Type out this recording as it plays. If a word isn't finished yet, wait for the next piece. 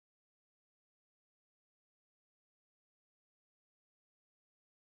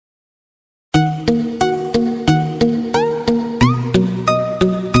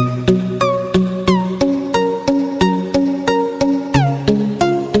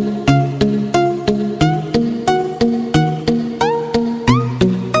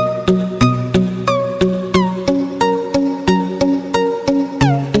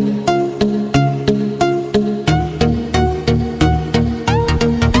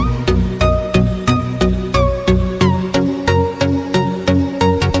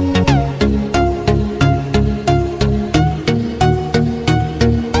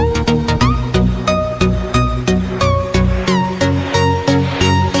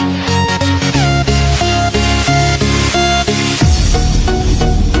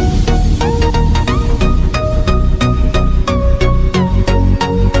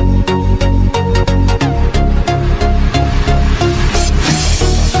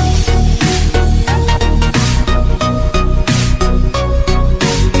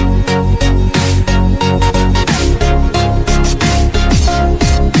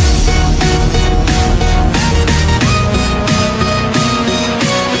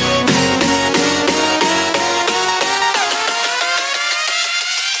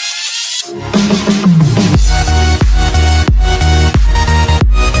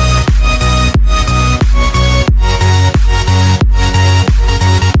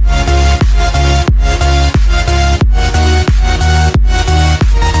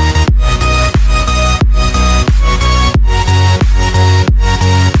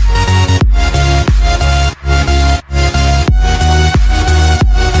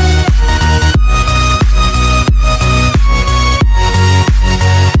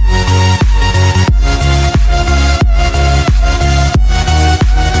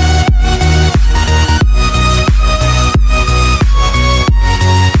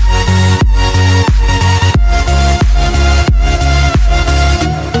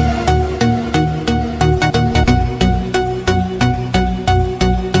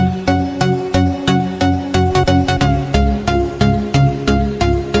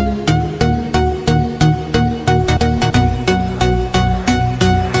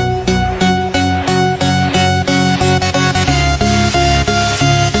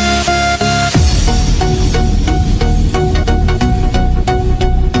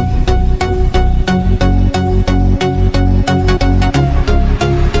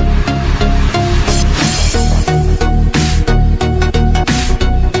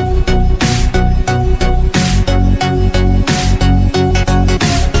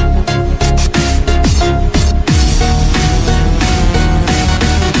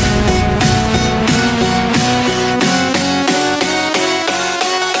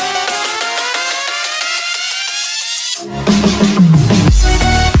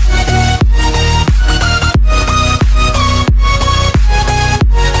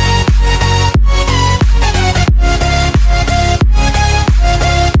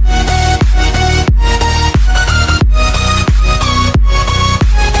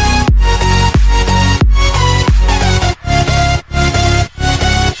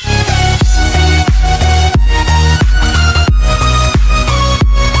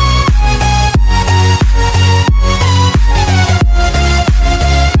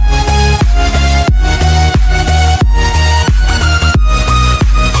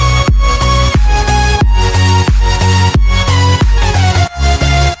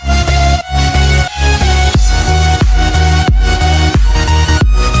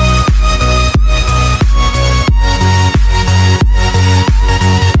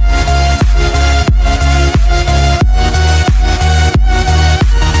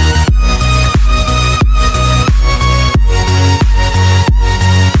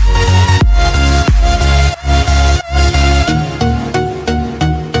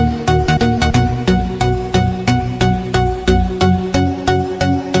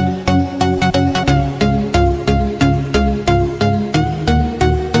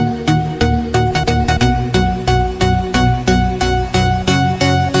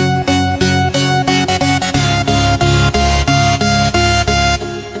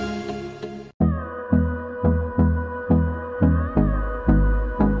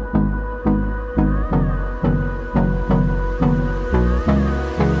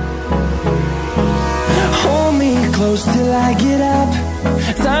close till I get up.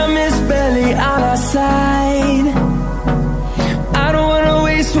 Time is barely on our side. I don't wanna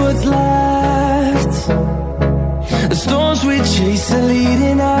waste what's left. The storms we chase are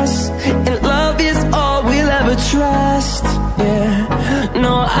leading us, and love is all we'll ever trust. Yeah,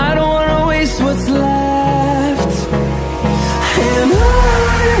 no, I don't wanna waste what's left. And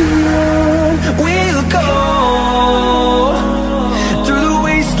on we'll go, through the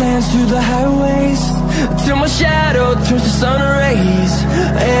wastelands, through the highways, till my shadow turns to sun rays.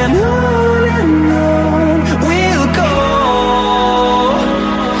 And on we'll go,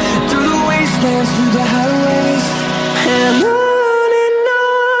 through the wastelands, through the highways, and on we'll go.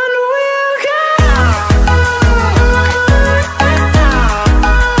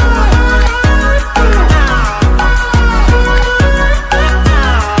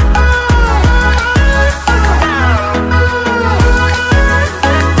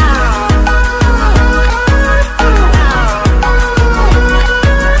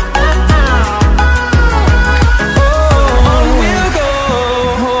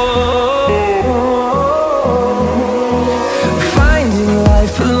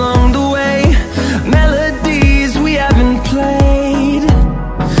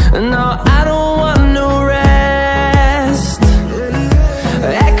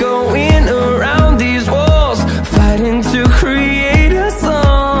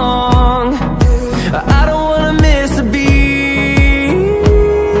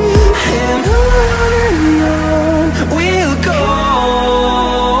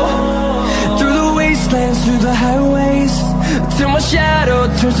 Through the highways, till my shadow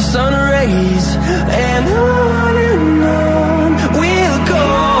turns to sun rays. And on we'll go,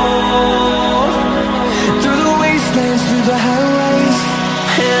 through the wastelands, through the highways,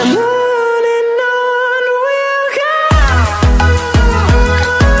 and on we'll go.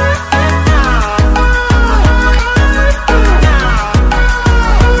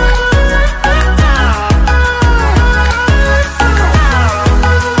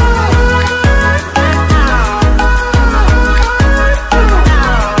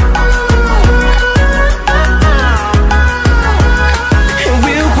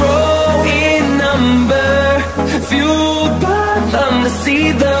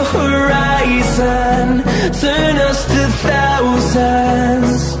 See the horizon turn us to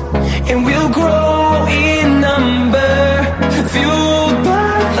thousands, and we'll grow in number, fueled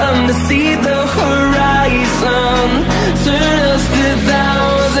by them to see the horizon turn us to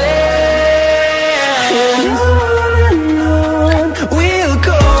thousands. And on we'll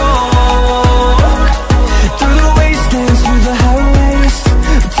go, through the wastelands, through the highways,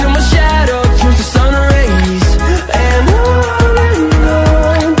 till my shadow turns to sun rays. And on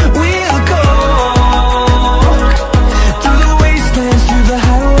we'll go,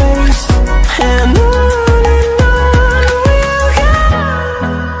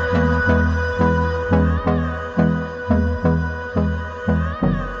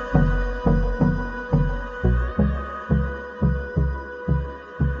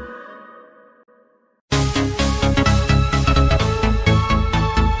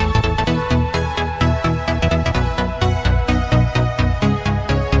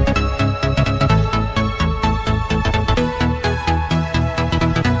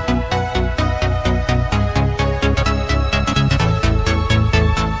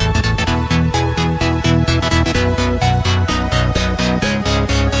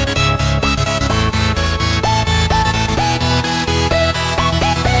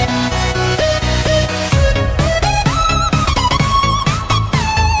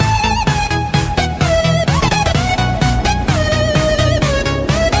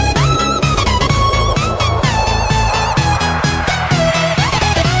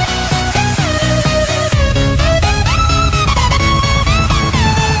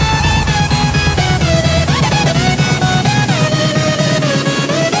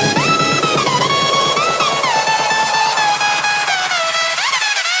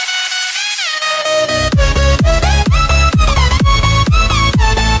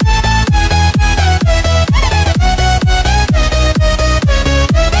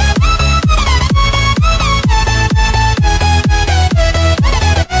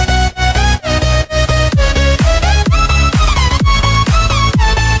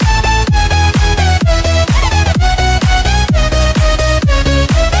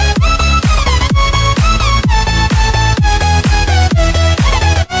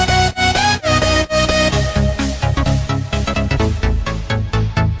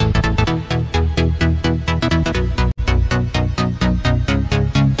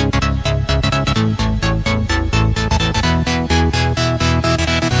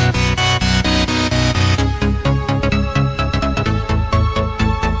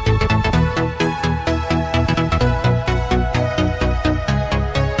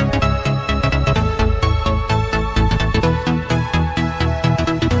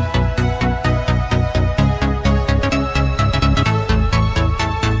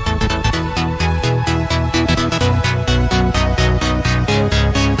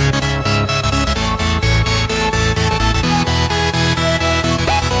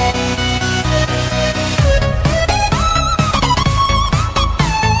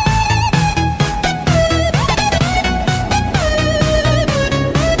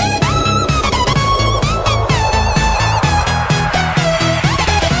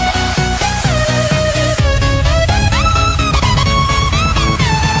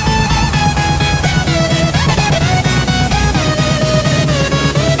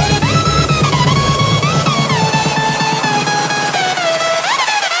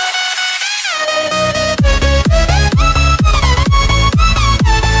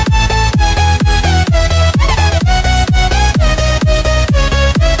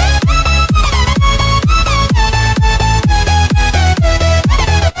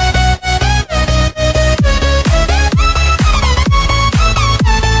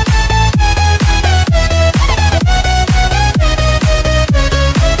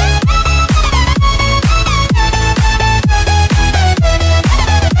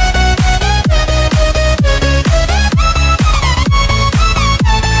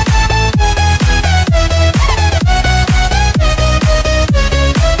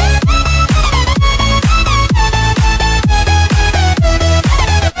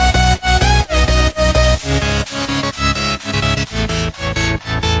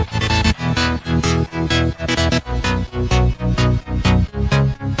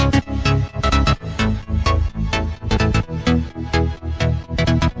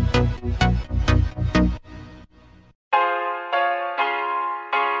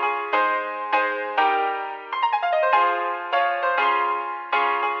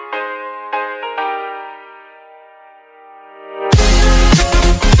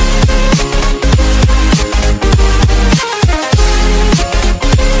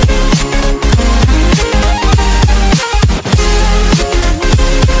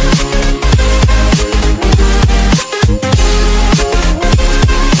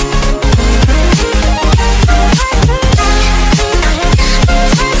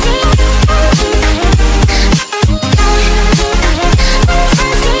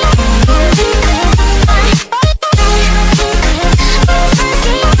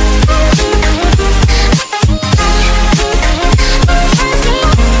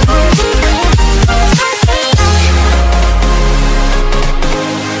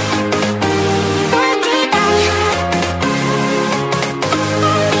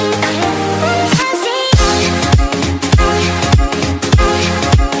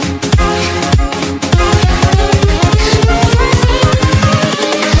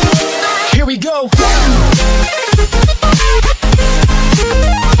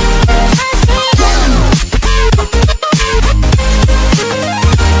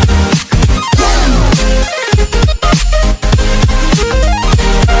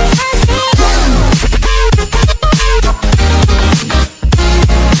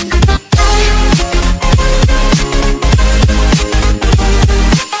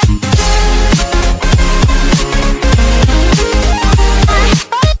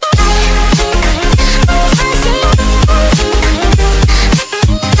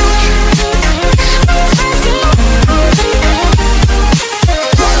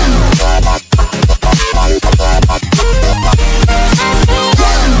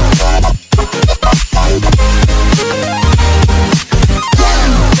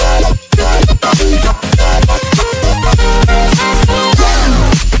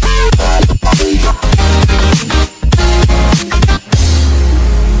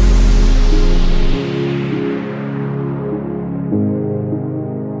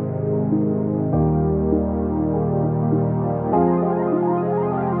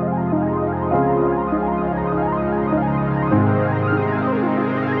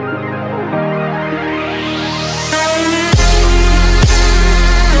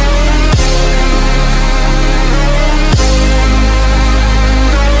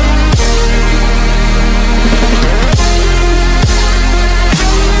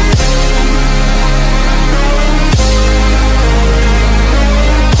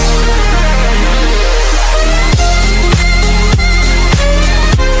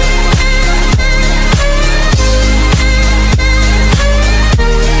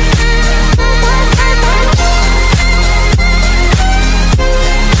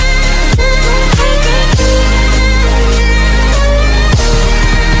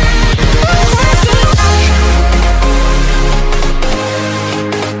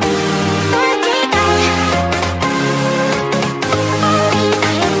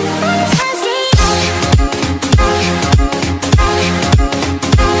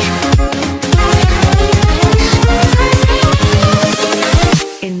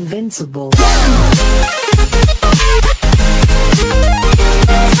 invincible. We'll be right back.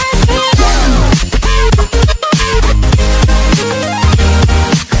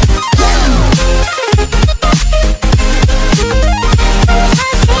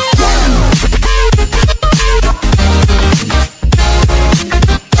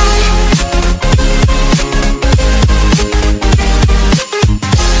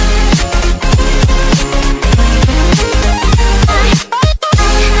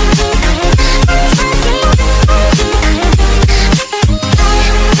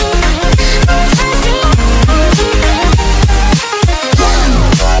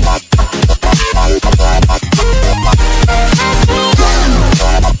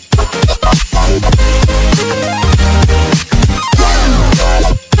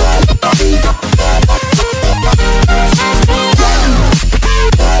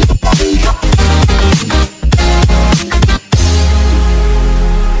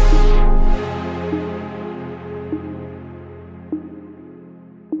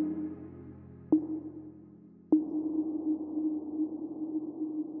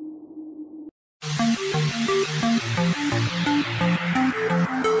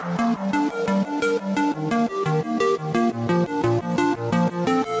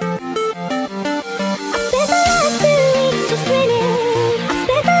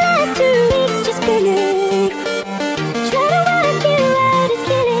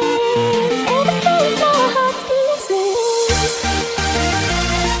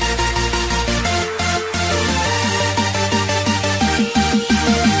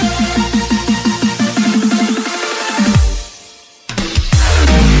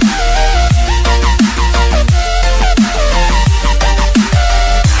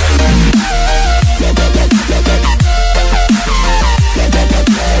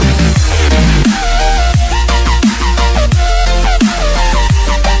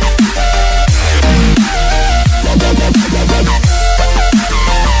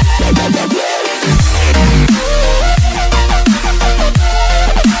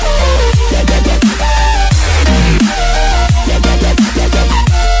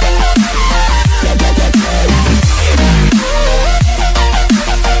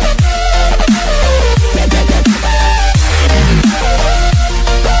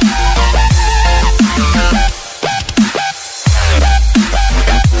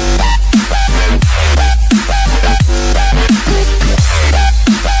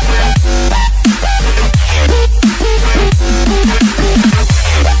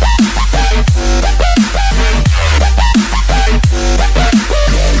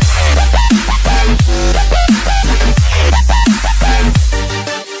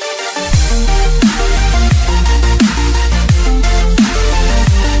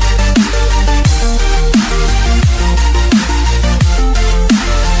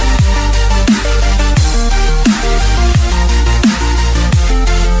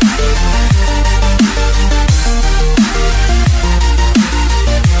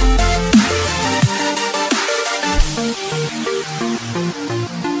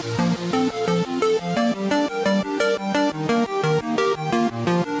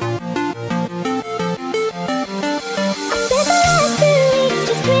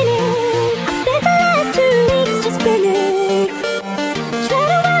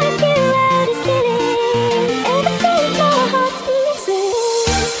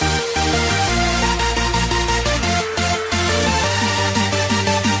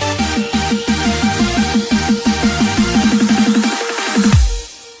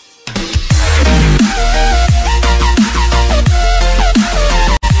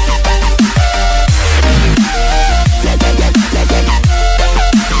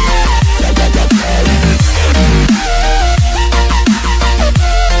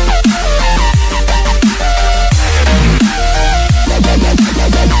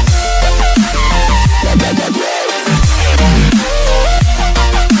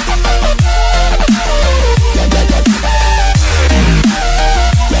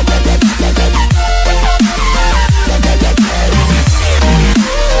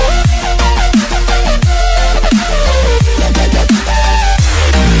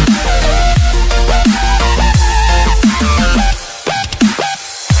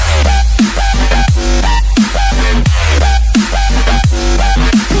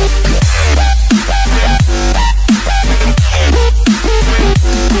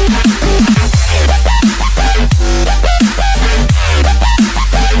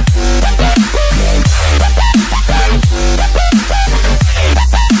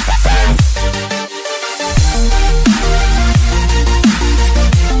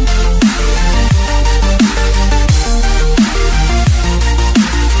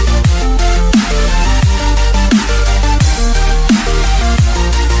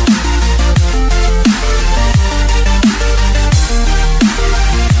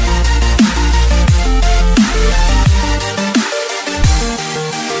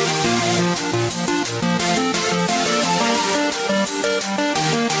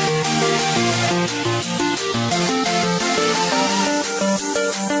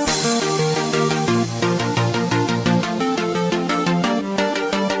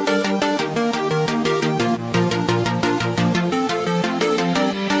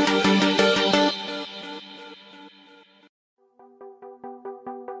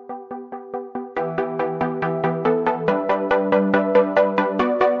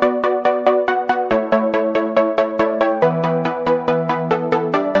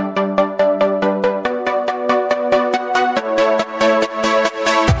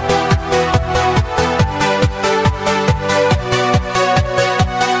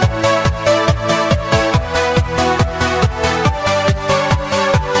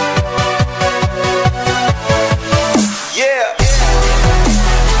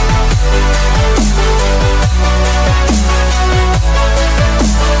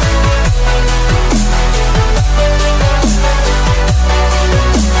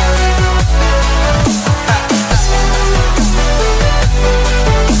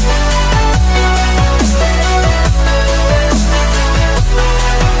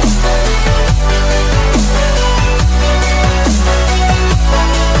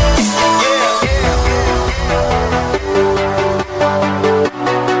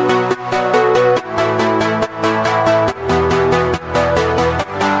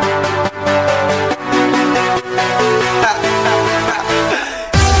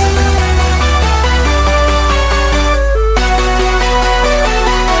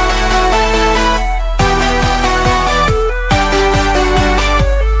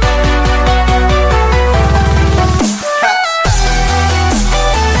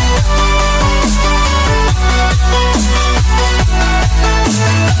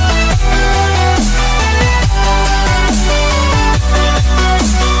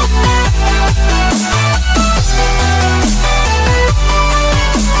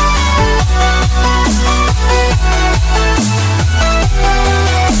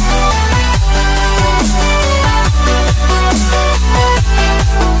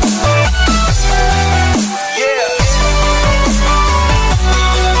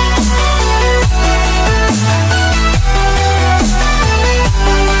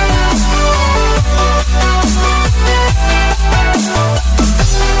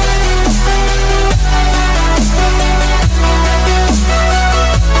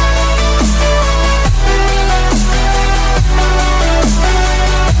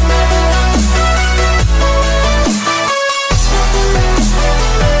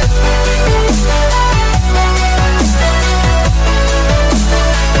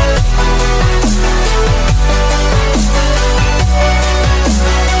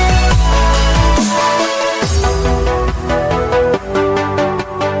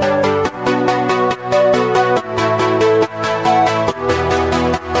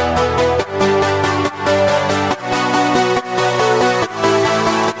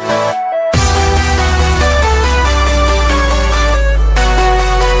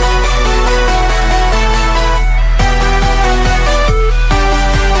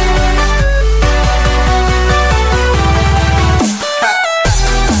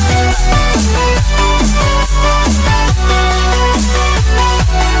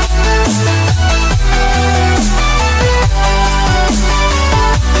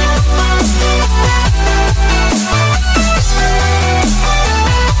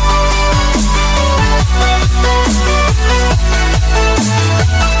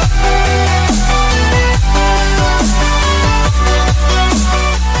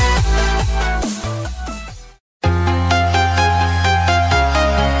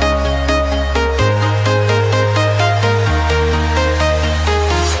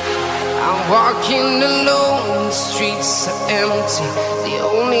 Walking alone, the streets are empty. The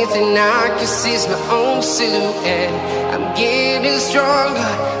only thing I can see is my own silhouette. I'm getting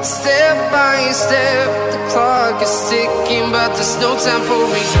stronger, step by step. The clock is ticking, but there's no time for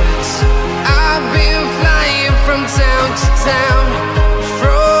regrets. I've been flying from town to town,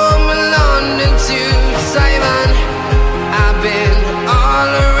 from London to Taiwan. I've been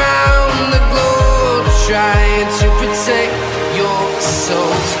all around the globe, trying to protect your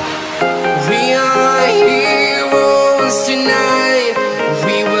soul. We are heroes tonight.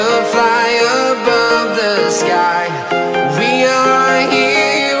 We will fly above the sky. We are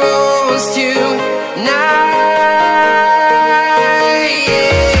heroes tonight.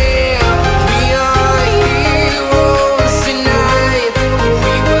 Yeah. We are heroes tonight.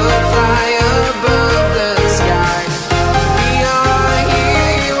 We will fly above the sky. We are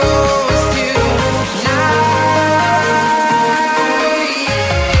heroes tonight.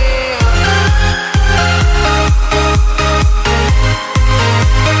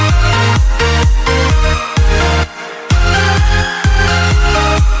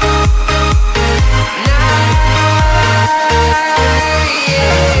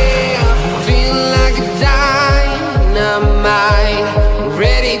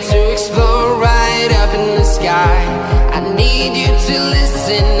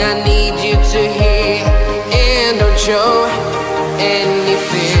 Show any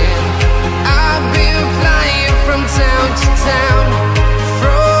fear. I've been flying from town to town,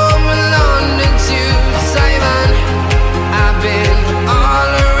 from London to Taiwan. I've been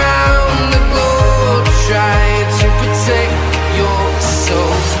all around the globe, trying to protect your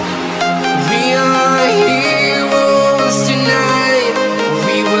soul. We are heroes tonight.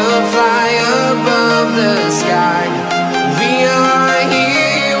 We will fly above the sky. We are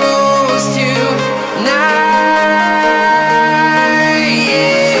heroes tonight.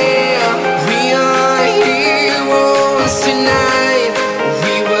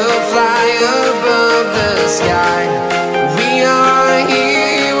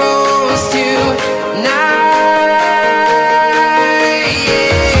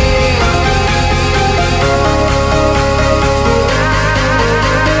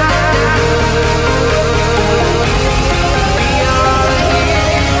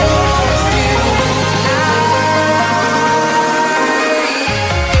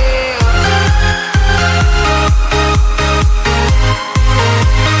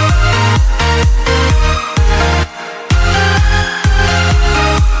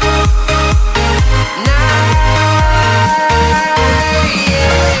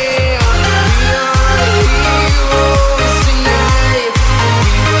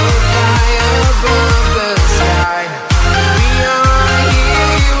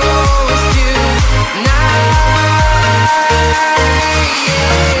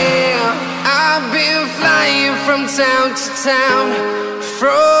 Town to town,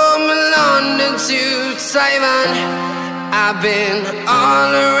 from London to Taiwan. I've been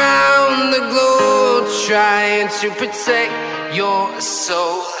all around the globe, trying to protect your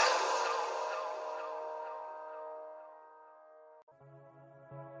soul.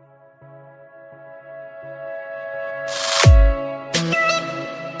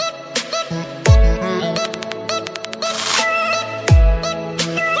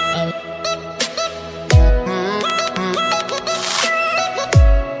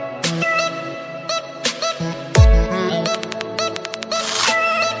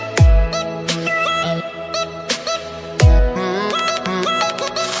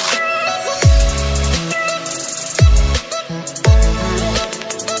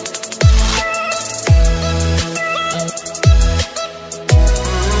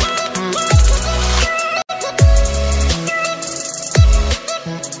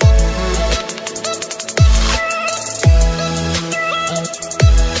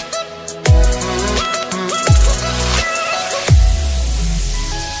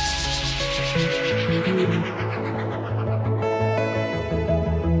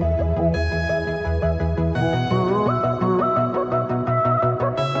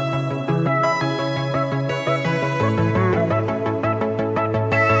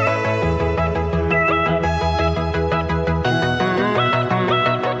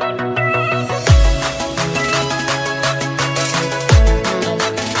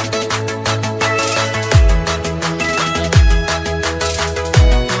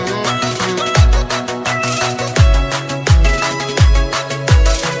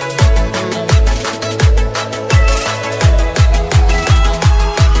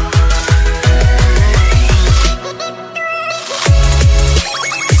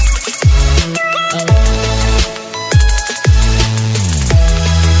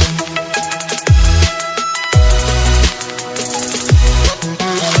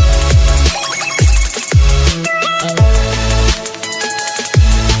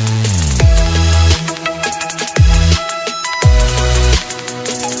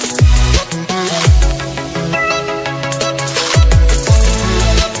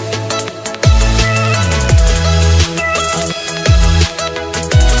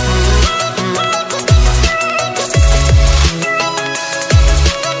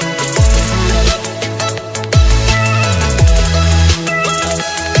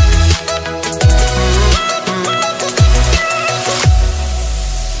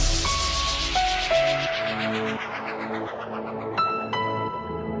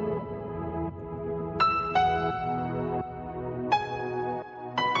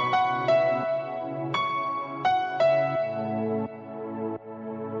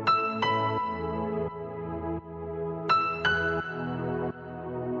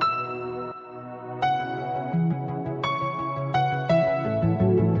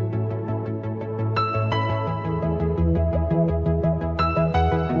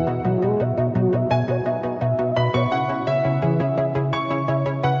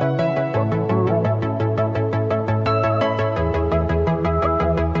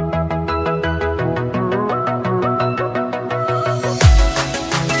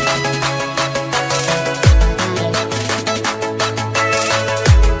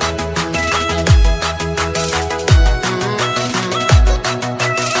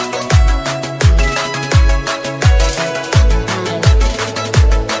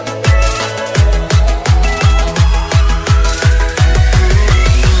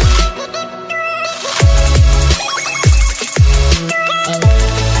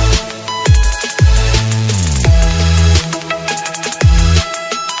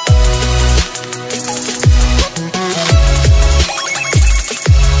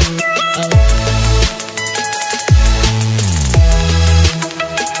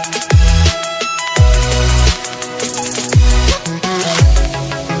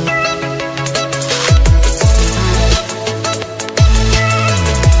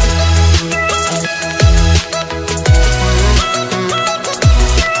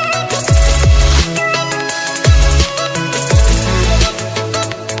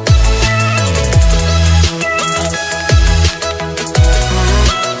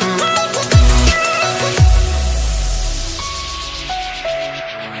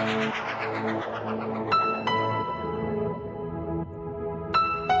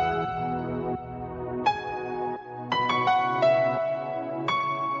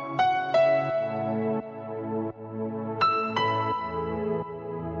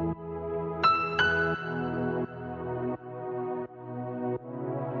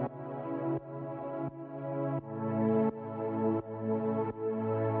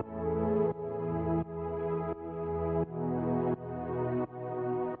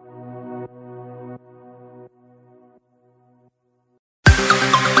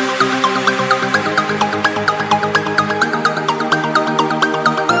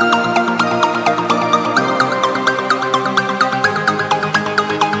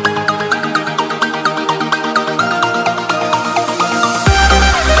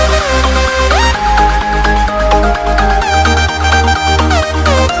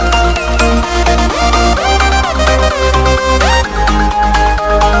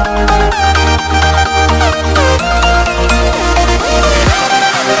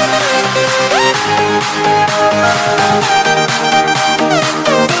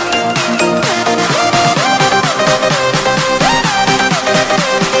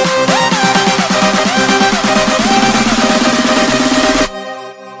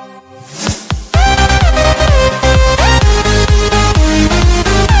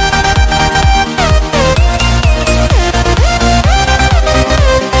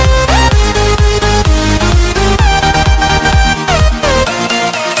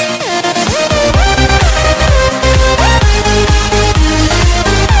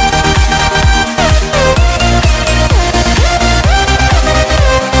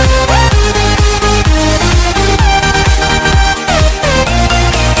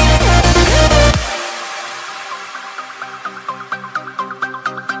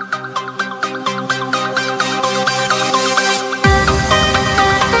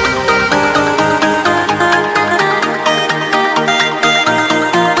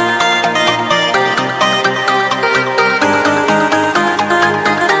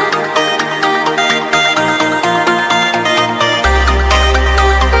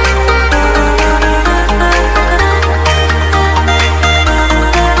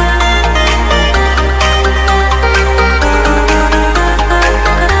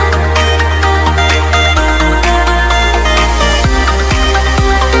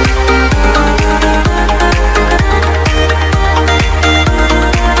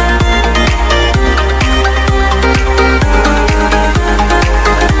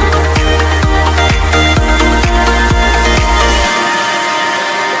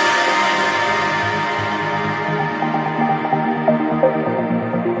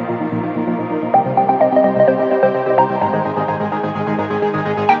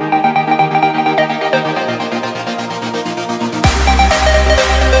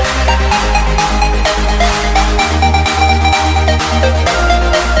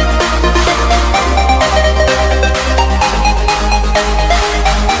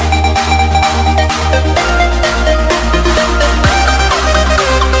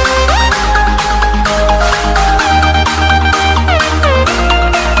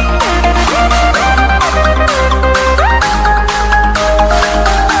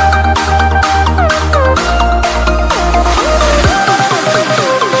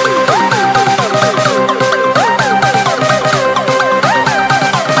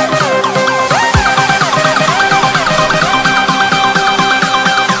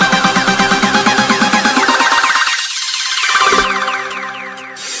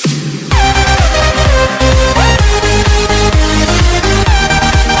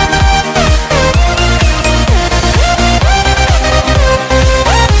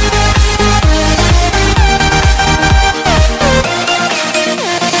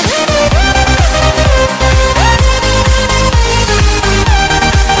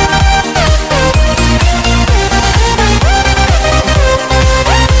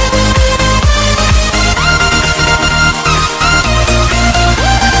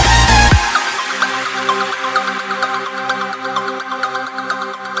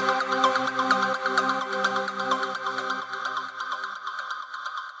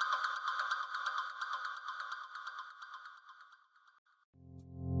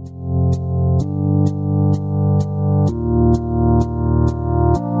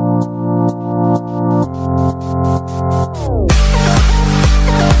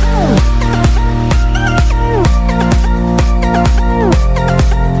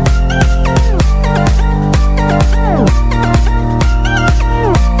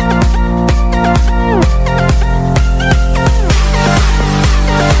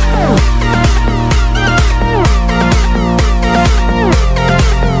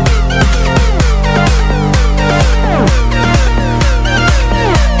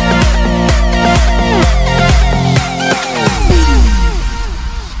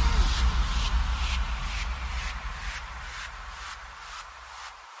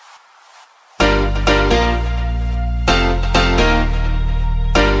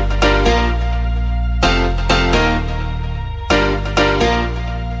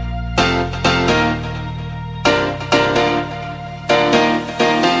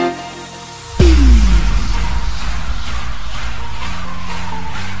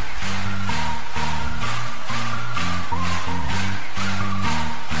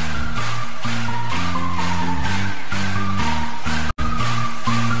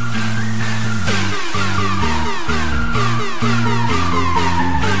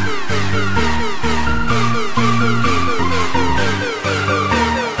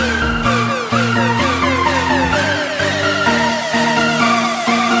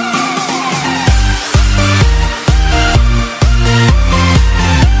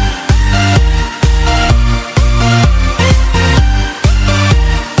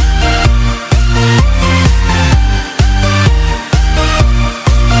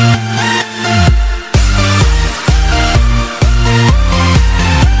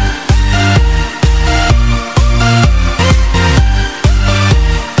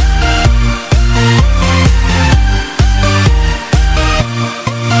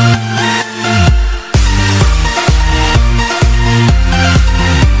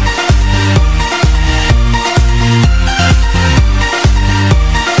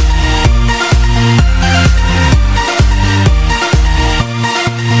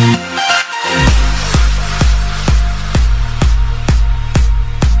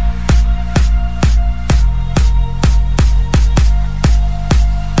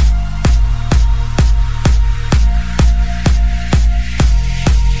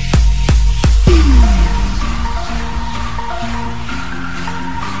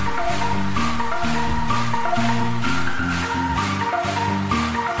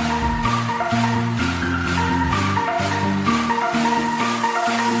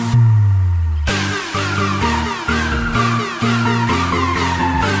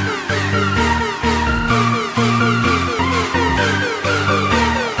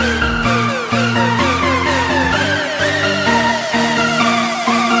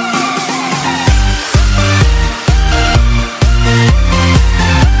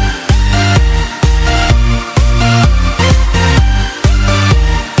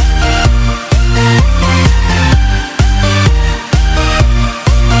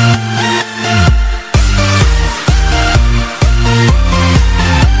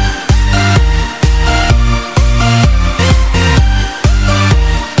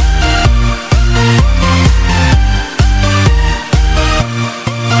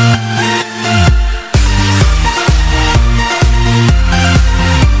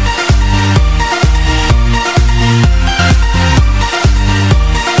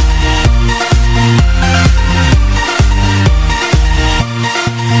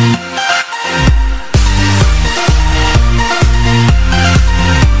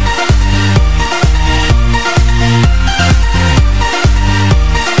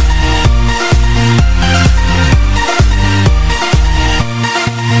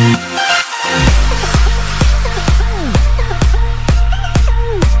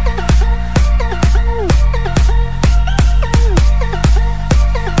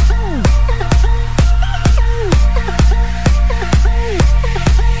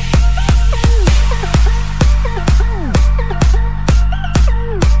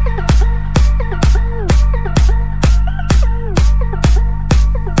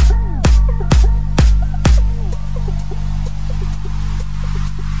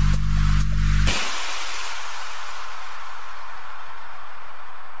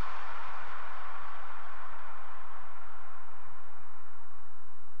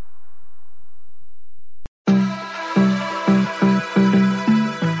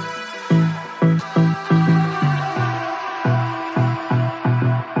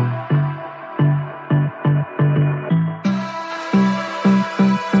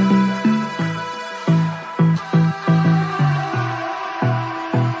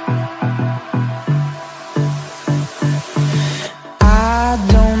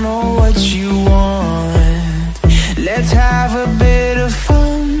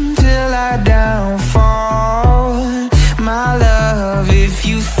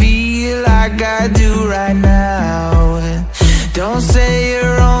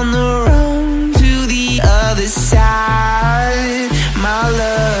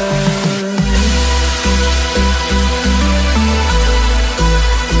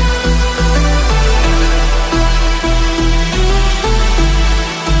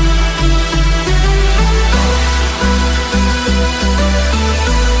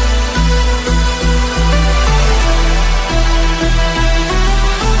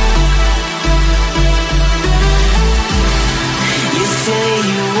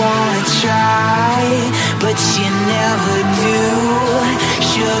 But you never do.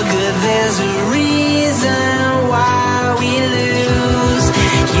 Sugar, there's a reason why we lose.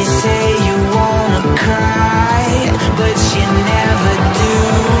 You say you wanna cry, but you never do.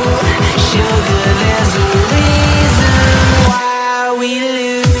 Sugar, there's a reason why we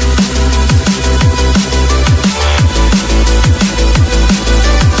lose.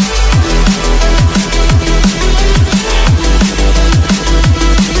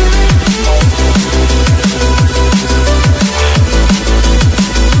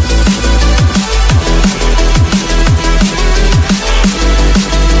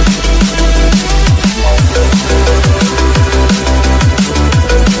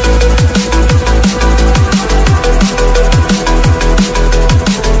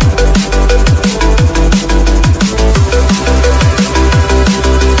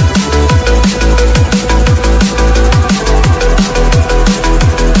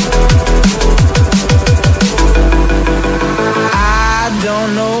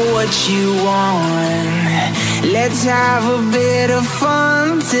 Let's have a bit of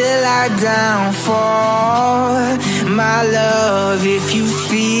fun till I downfall. My love, if you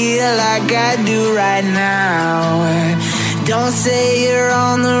feel like I do right now, don't say you're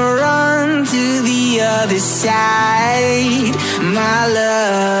on the run to the other side. My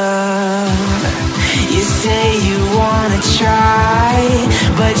love, you say you wanna try,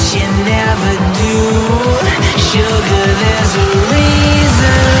 but you never do. Sugar, there's a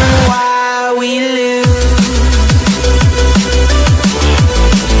reason why we lose.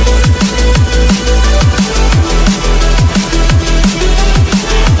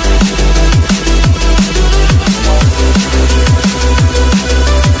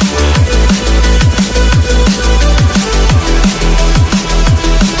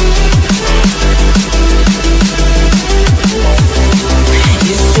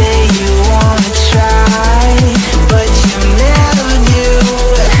 You say you wanna try, but you never do.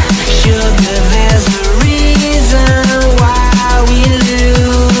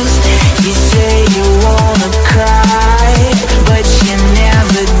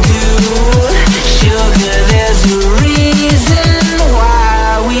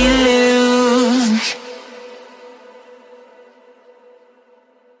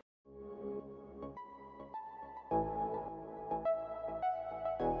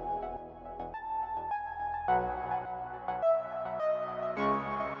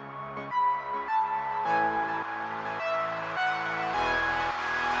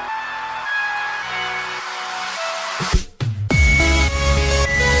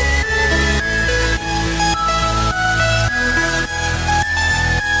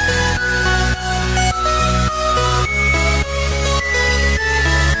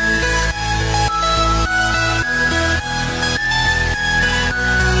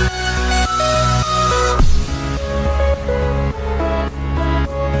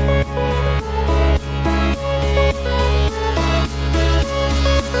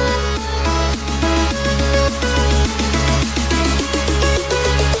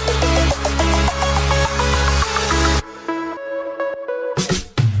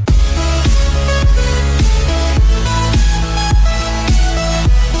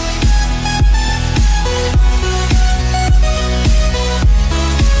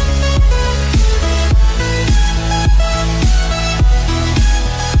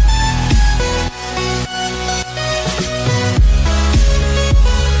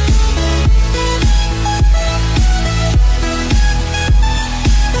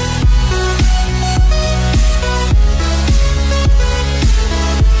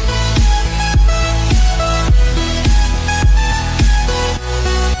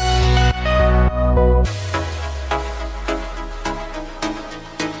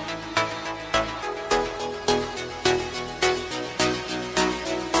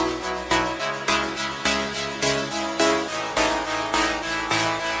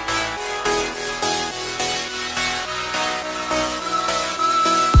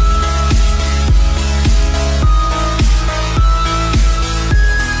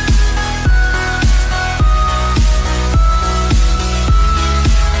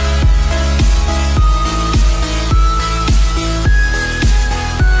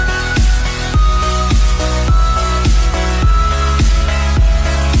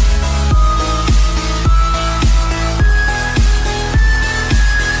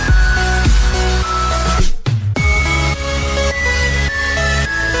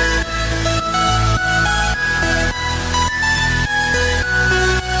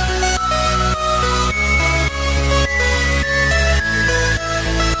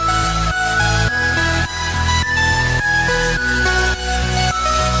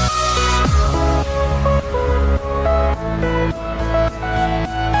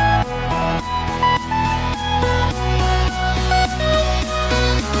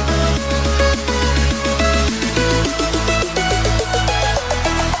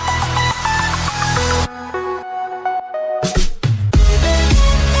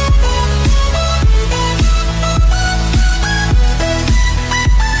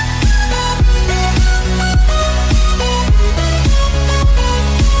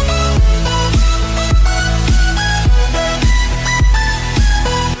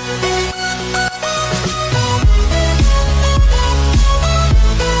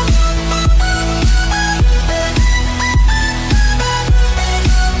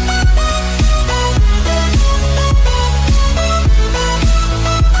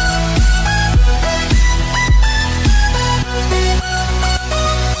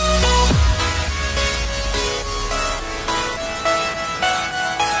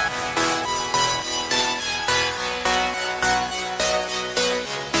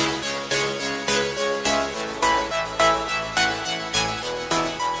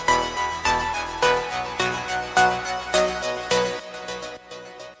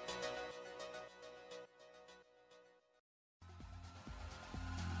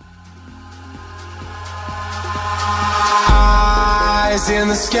 in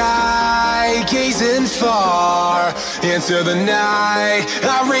the sky, gazing far into the night.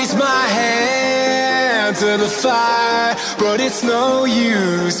 I raise my hand to the fire, but it's no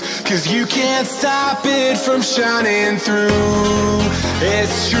use, 'cause you can't stop it from shining through.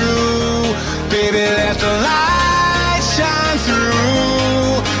 It's true, baby, let the light shine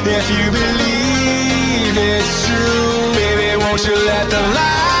through. If you believe it's true, baby, won't you let the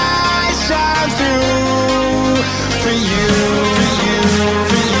light shine through for you, for you,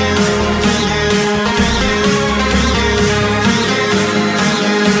 for you, for you, for you, for you, for you,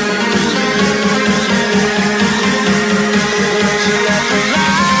 won't you let the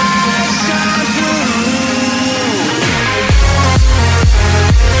light shine through?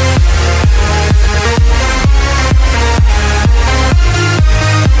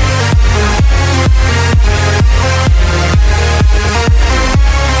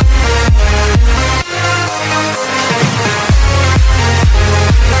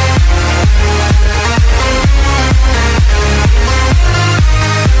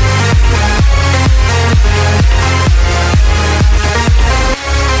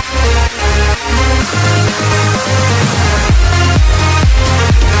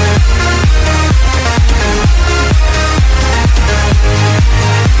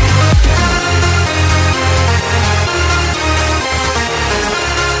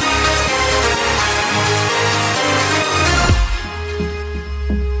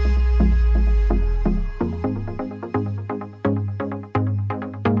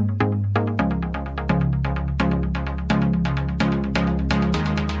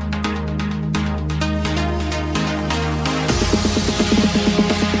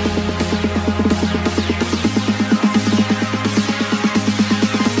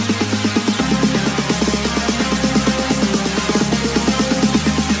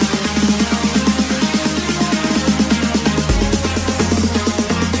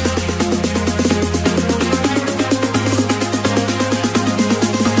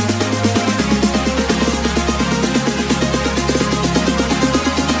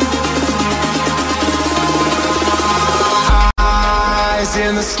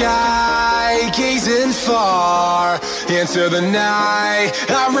 In the sky, gazing far into the night.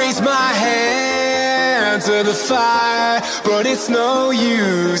 I raise my hand to the fire, but it's no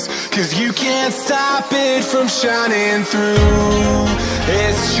use, 'cause you can't stop it from shining through.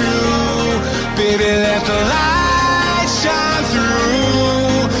 It's true, baby, let the light shine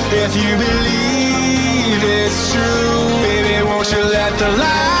through. If you believe it's true, baby, won't you let the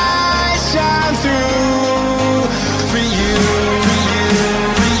light shine through for you, for you,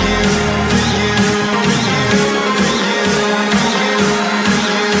 for you, for you, for you, for you, for you,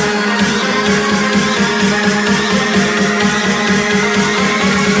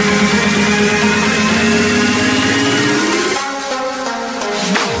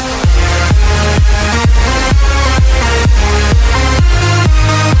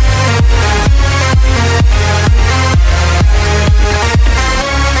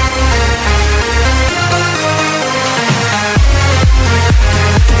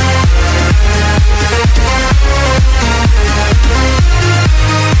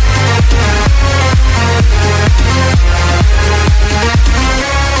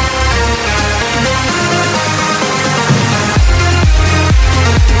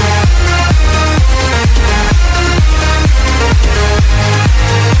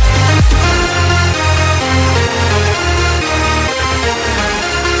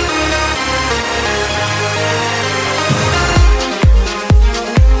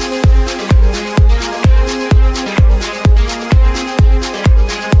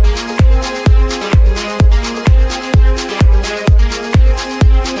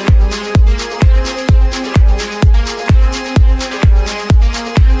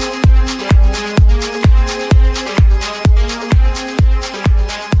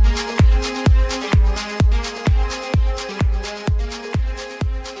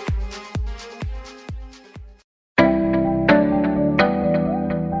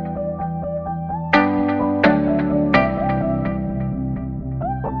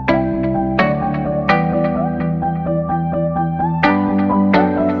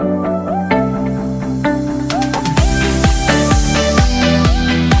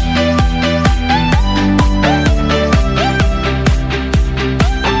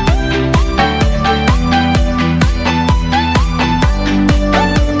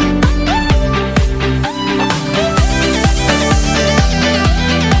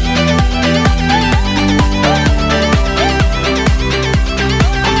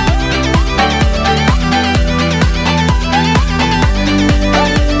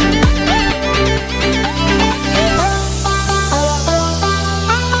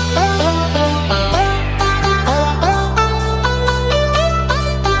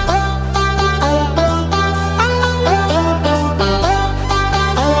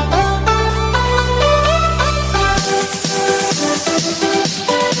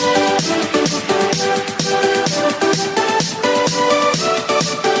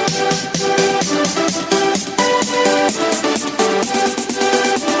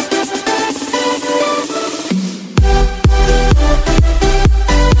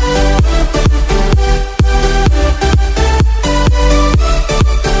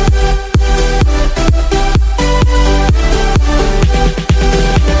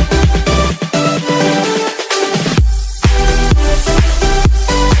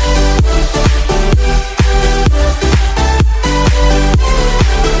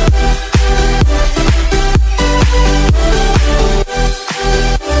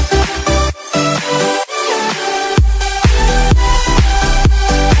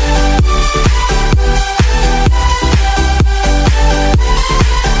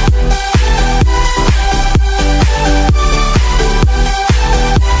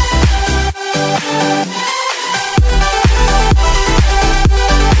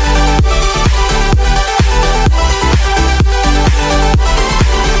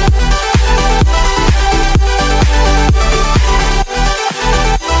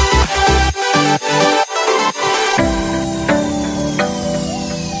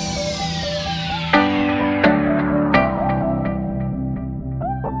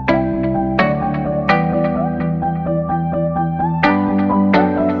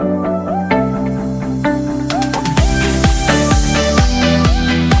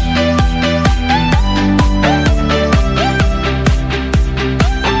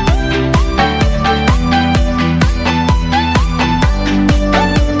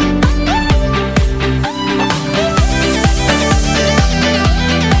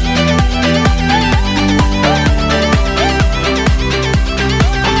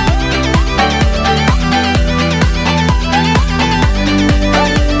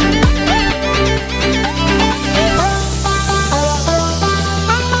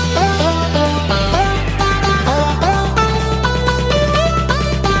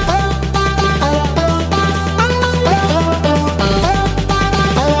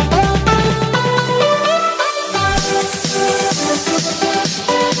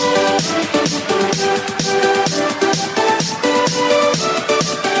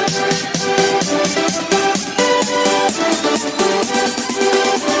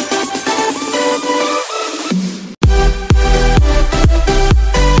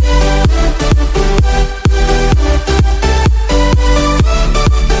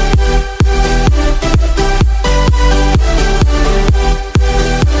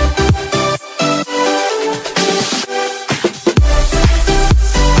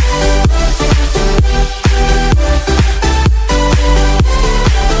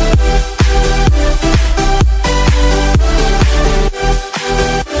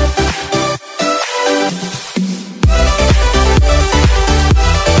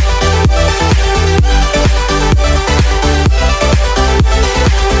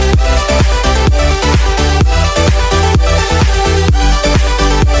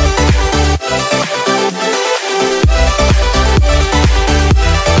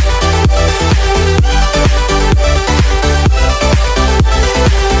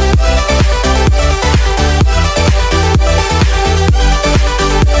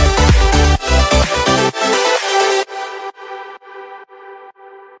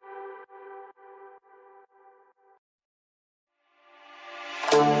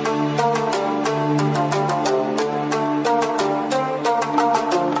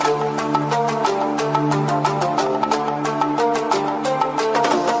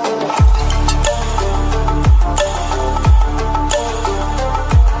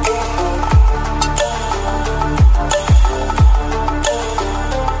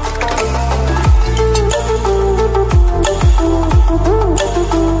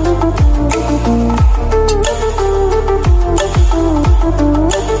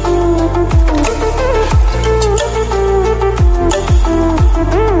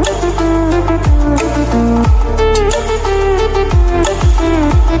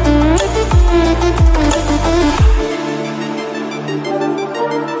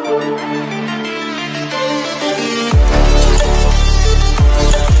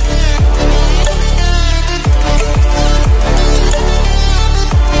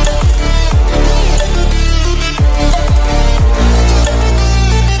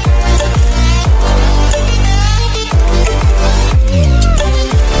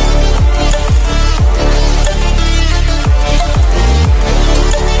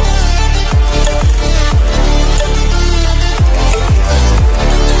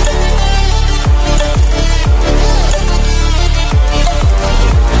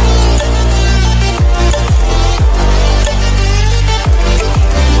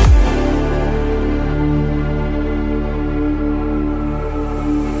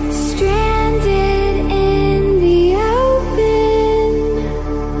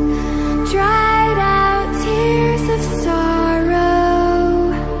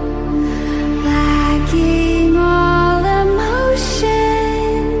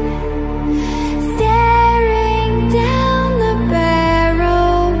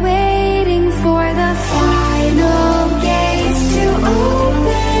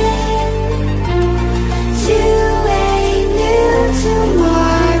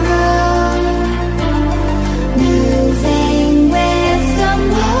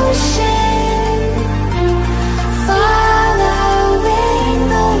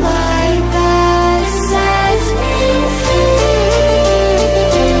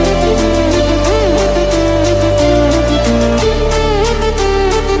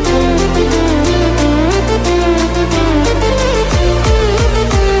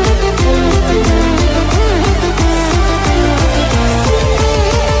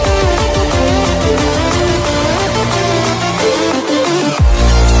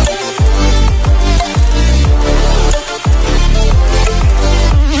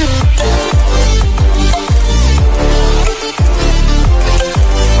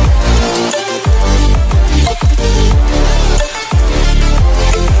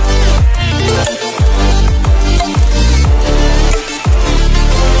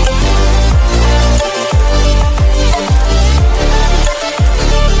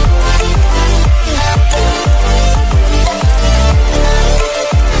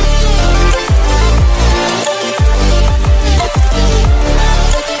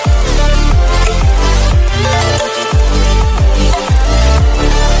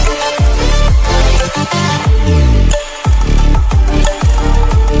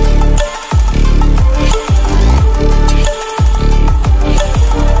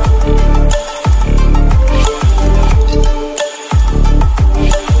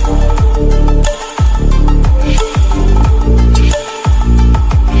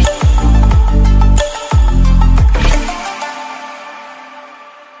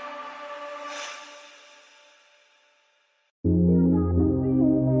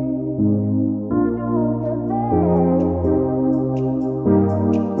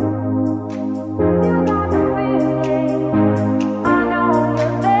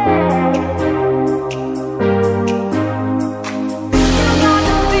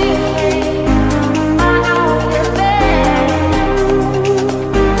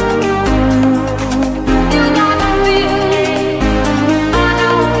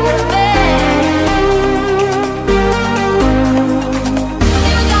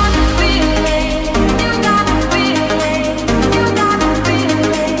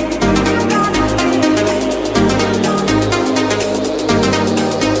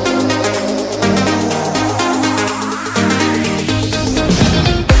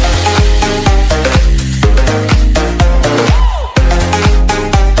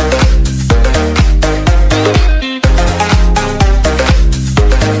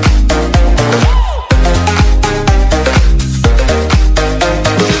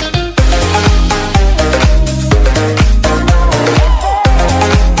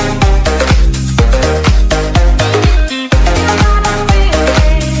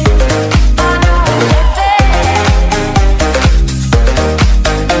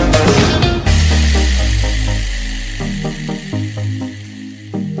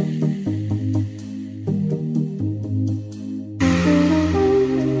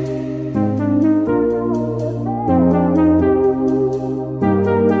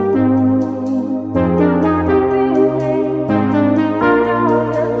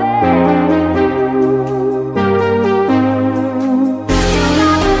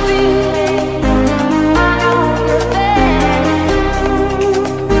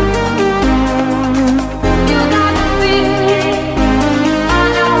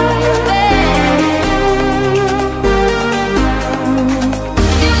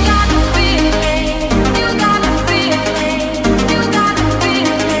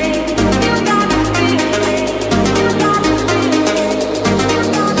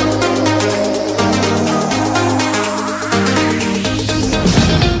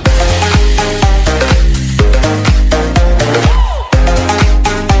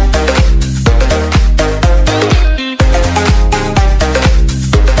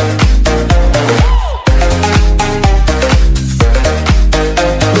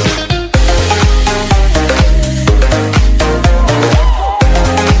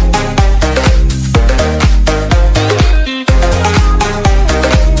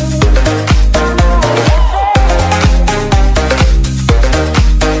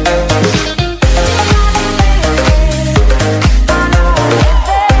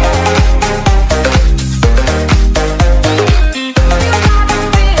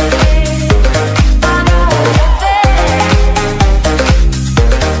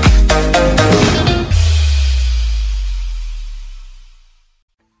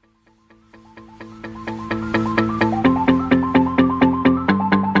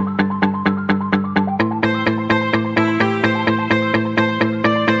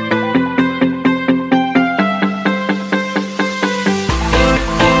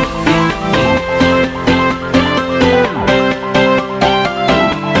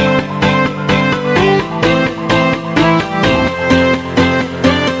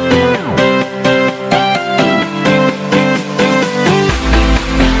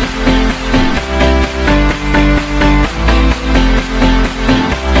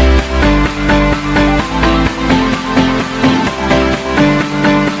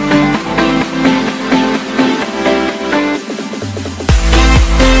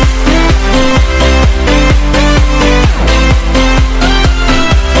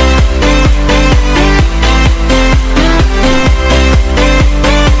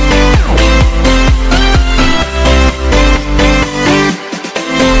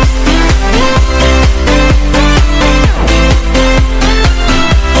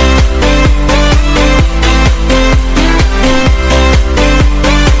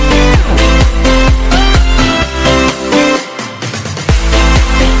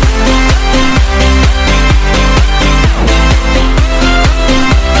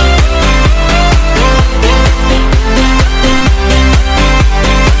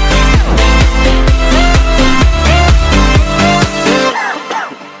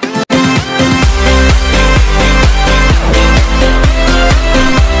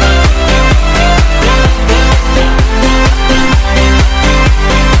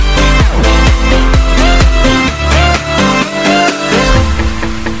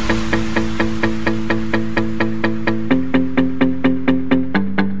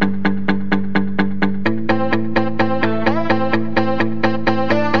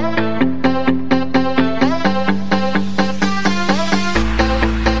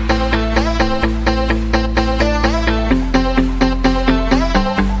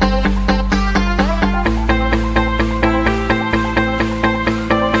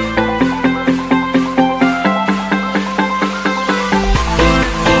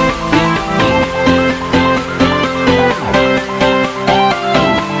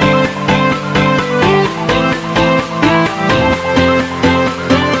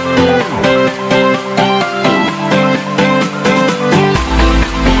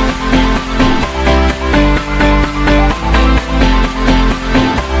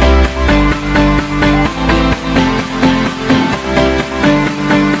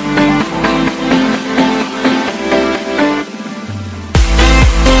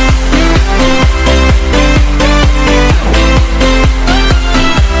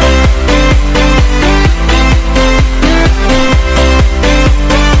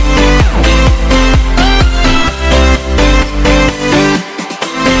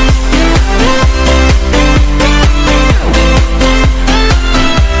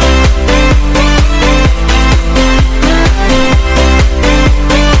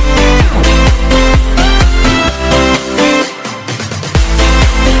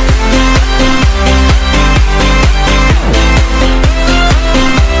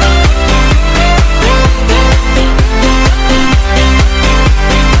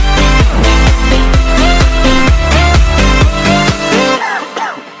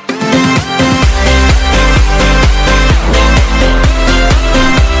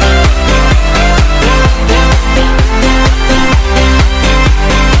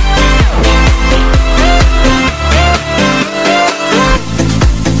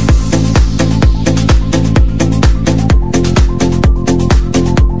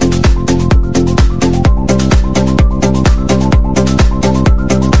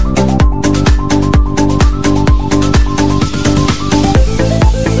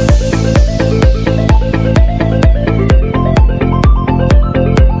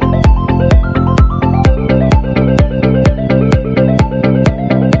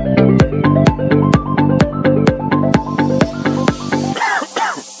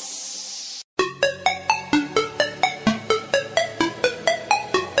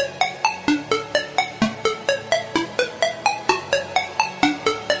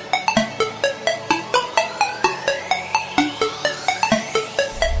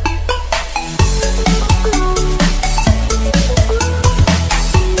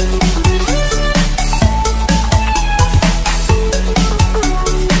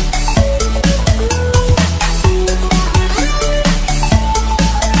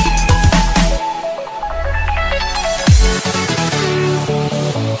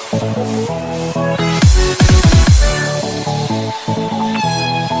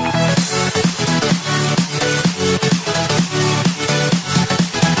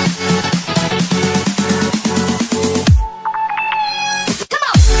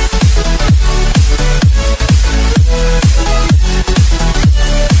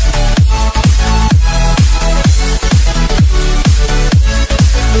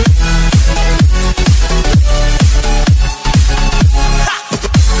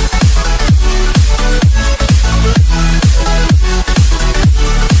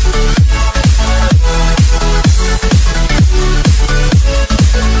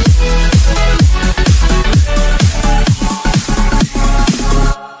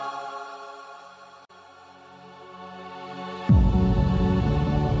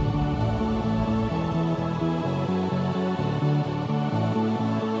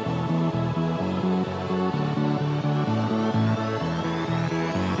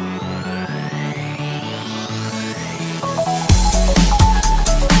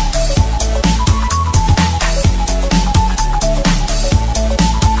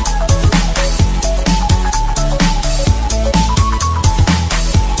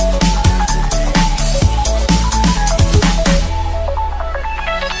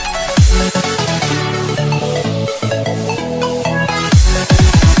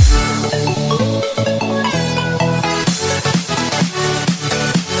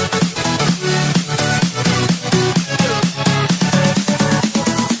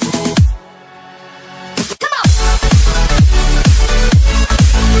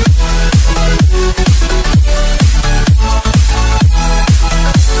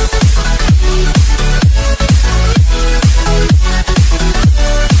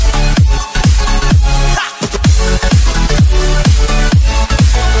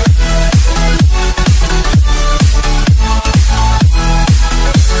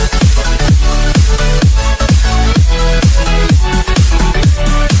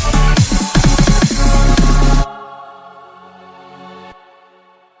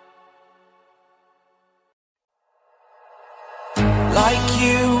 like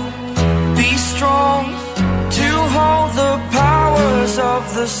you, be strong to hold the powers of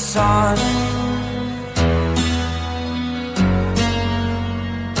the sun.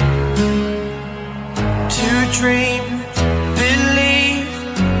 To dream, believe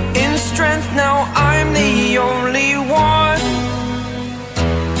in strength. Now I'm the only one,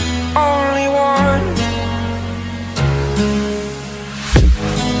 only one.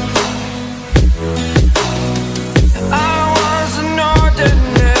 I was an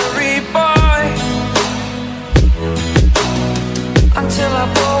ordinary boy until I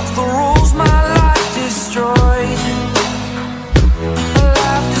broke the rules. My life destroyed,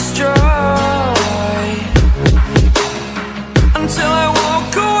 life destroyed. Until I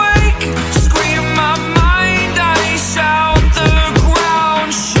walk awake, scream my mind, I shout, the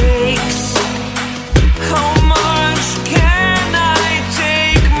ground shakes. How much can I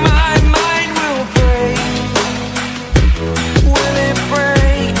take? My mind will break. Will it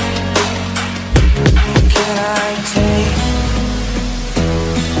break? Can I take?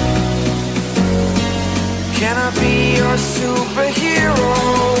 Can I be your superhero?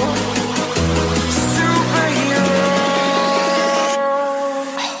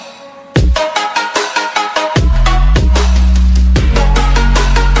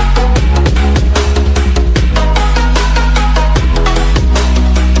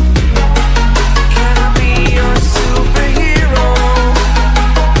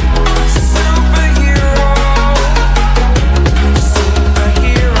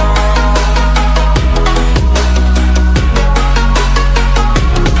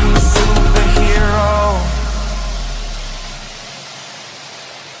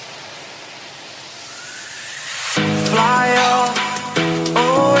 Fly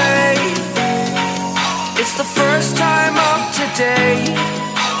away. It's the first time of today.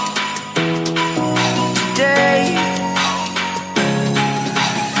 Today.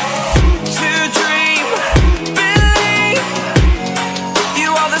 To dream, believe. You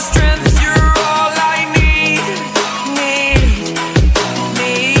are the strength, you're all I need.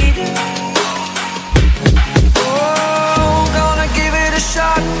 Oh, gonna give it a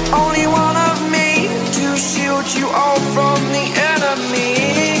shot. Only one of me to shield you all from the enemy.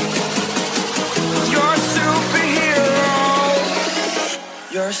 You're a superhero.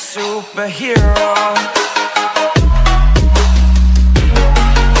 You're a superhero.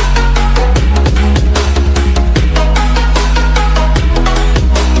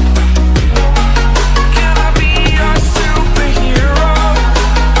 Can I be your superhero?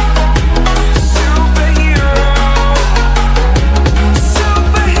 Superhero.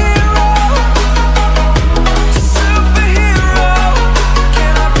 Superhero. Superhero.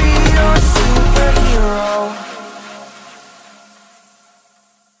 Can I be your superhero?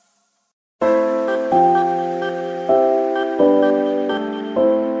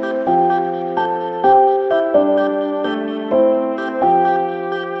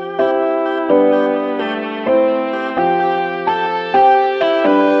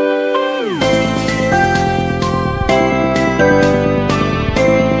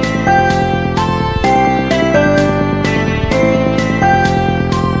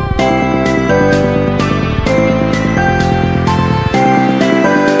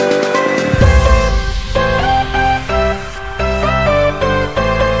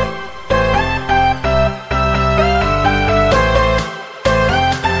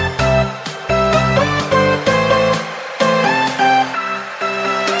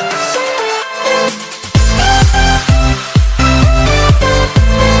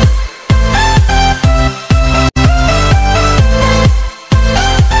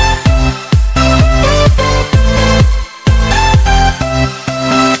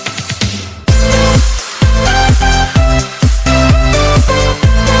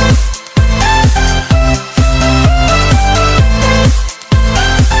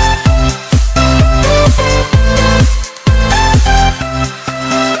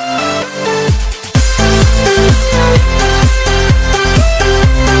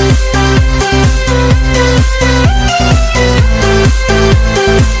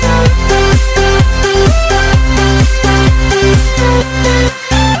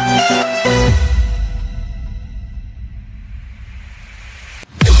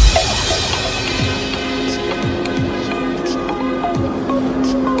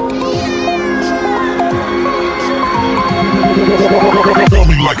 Feel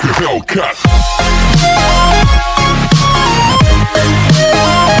me like a Hellcat.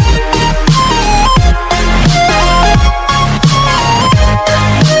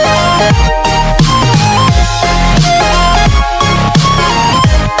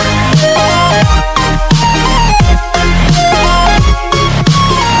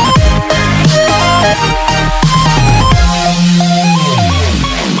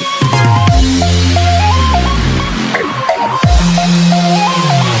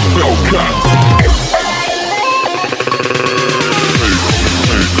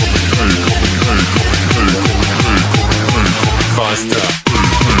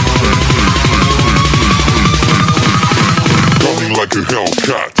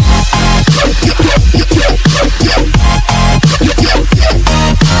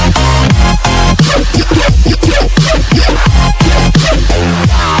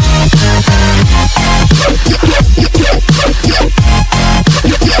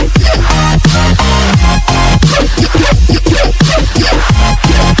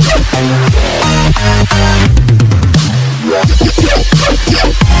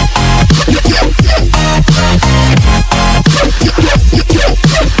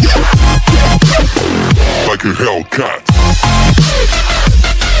 Hellcat.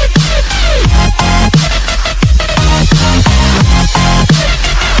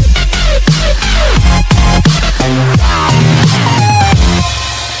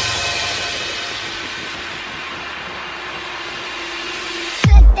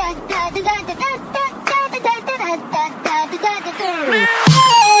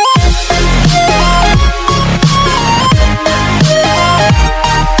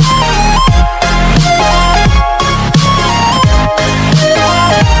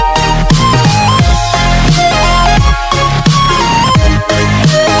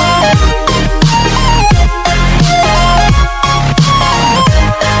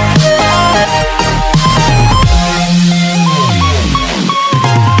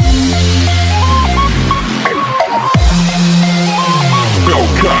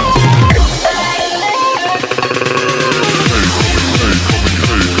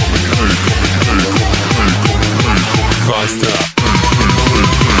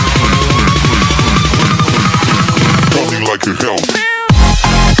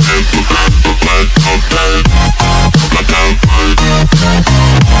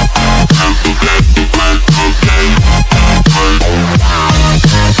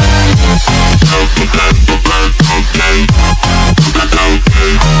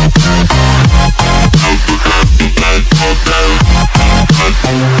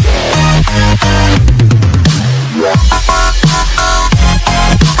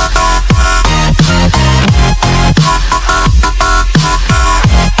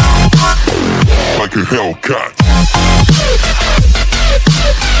 Hellcat.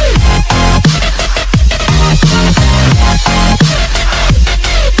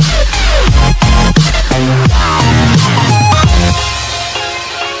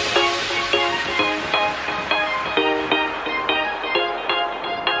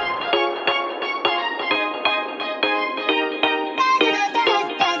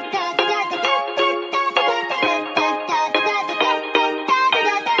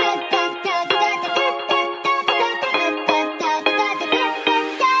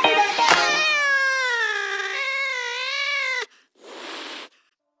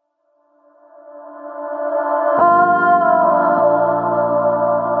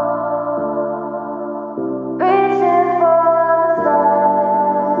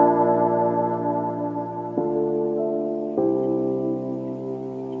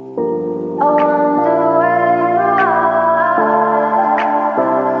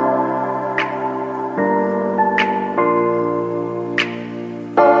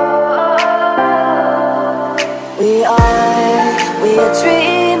 We are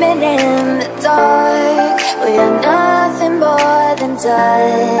dreaming in the dark. We are nothing more than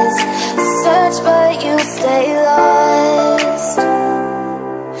dust. Search but you stay lost.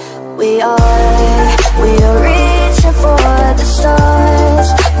 We are reaching for the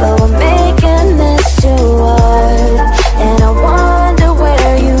stars, but we're making this too hard. And I wonder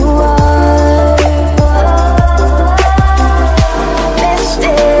where you are.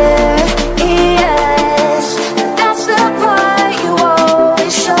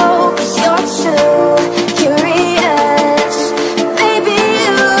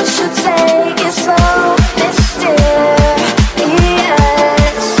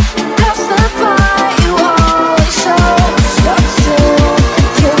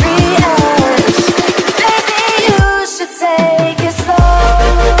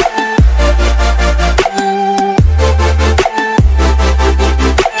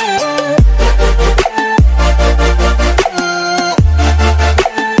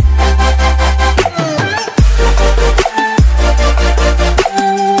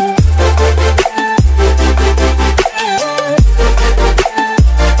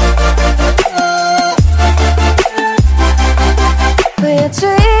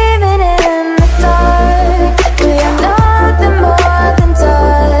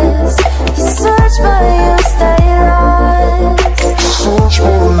 Surprise.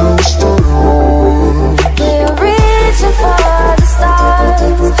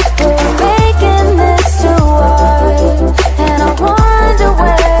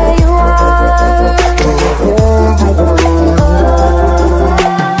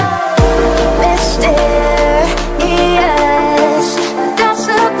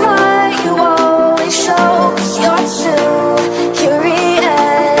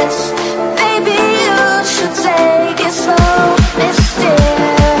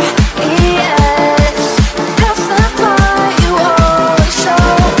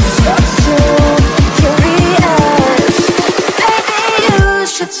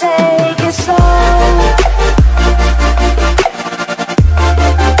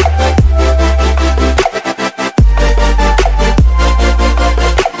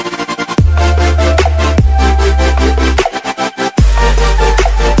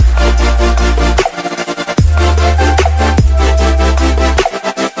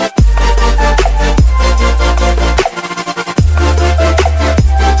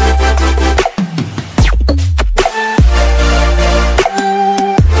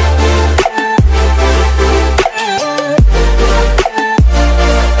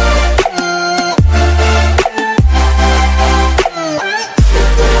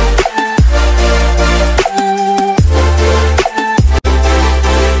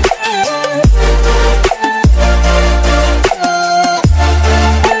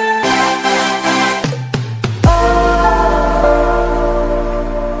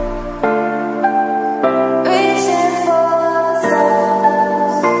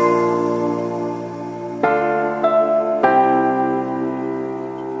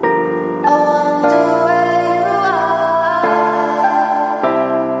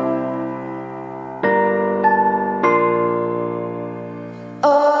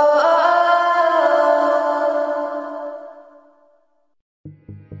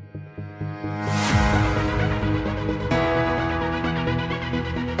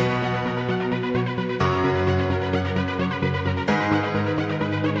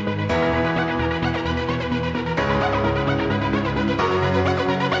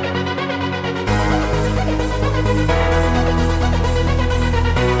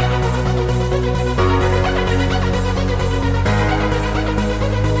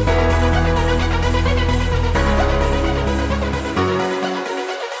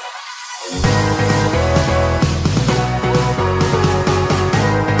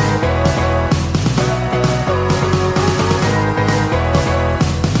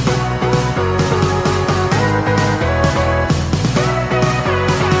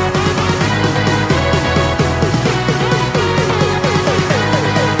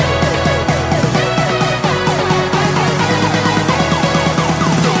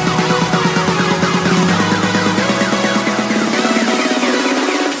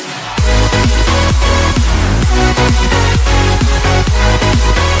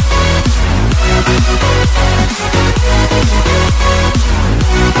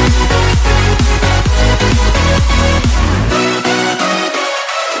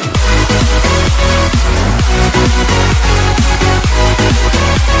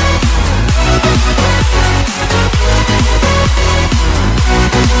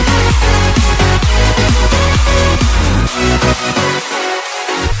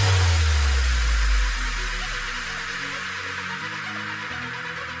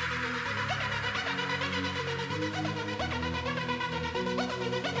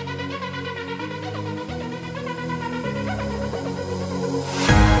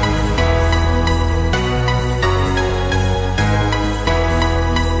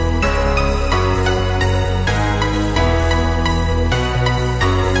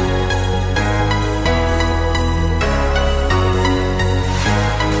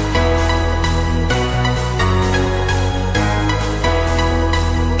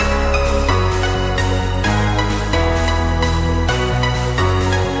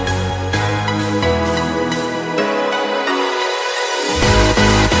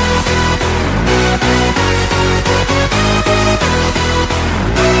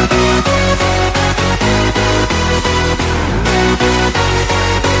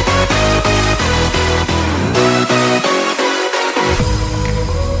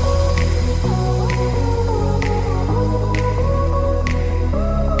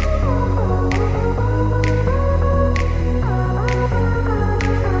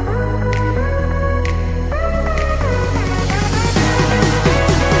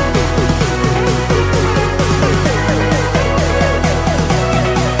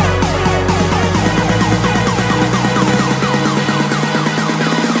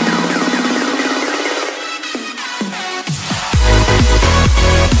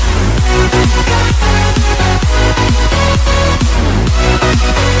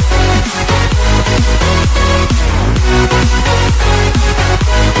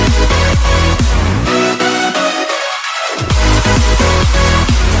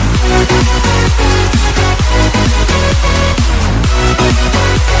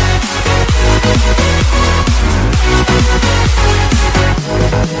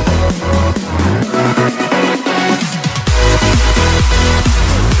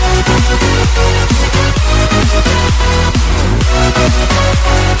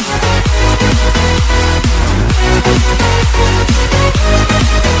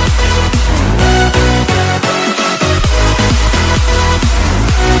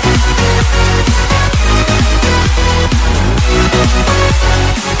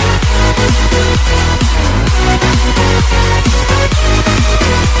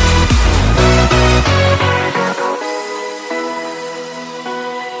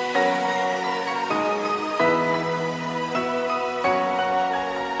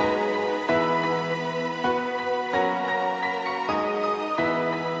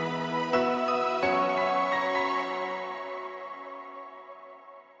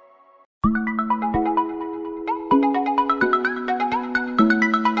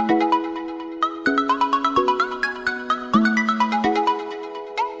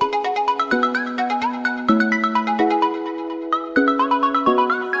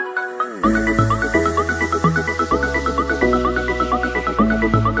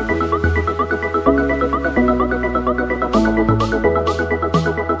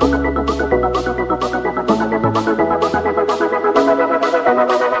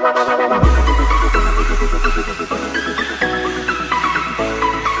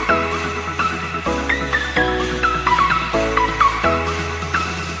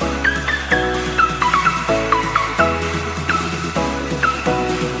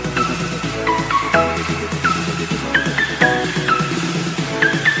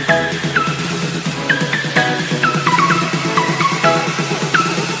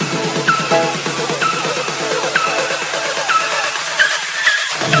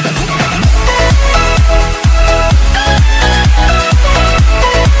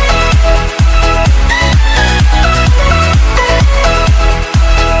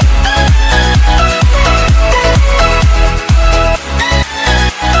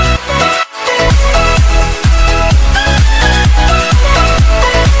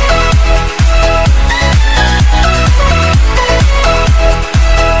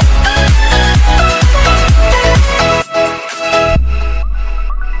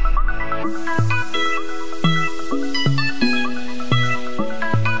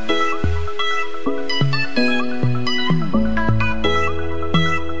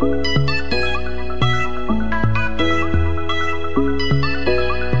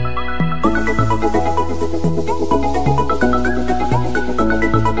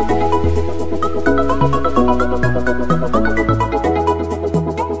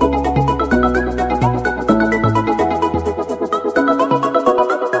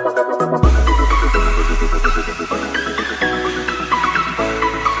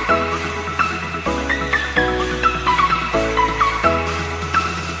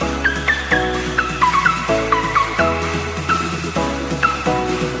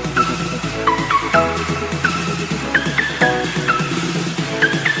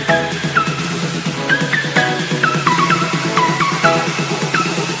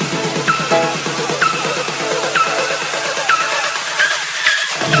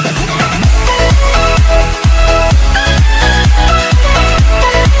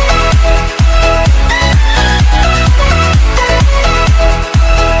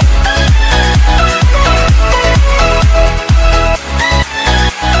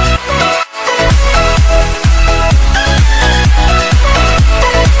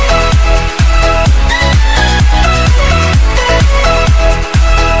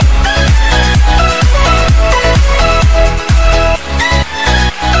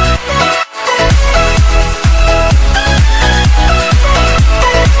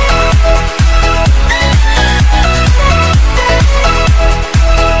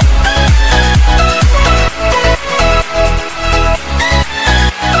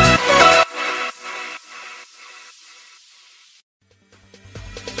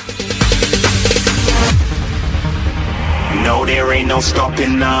 there ain't no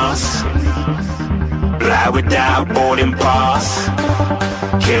stopping us. Fly without boarding pass.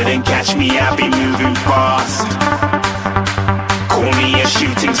 Couldn't catch me, I'll be moving fast. Call me a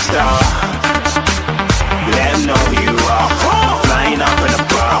shooting star. Let 'em know who you are. Flying up in a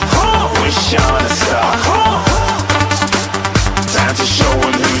bar. Wish on a star. Time to show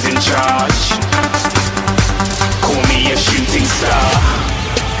 'em who's in charge. Call me a shooting star.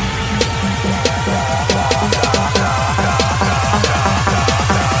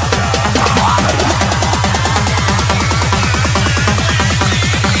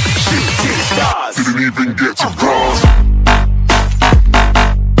 Didn't even get to cross.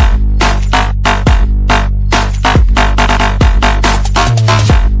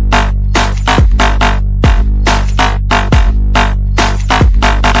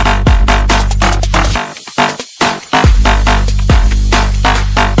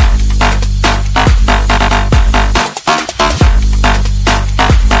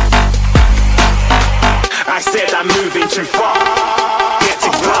 I said I'm moving too far. Get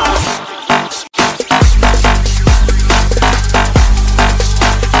to glass.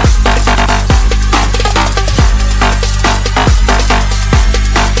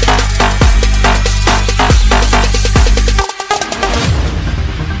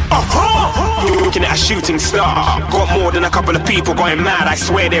 Looking at a shooting star. Got more than a couple of people going mad, I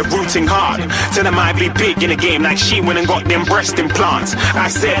swear they're rooting hard. Tell them I be big in the game like she went and got them breast implants. I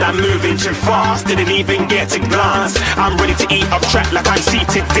said I'm moving too fast, didn't even get to glance. I'm ready to eat up track like I'm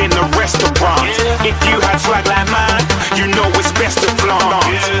seated in a restaurant. If you had swag like mine, you know it's best to flaunt.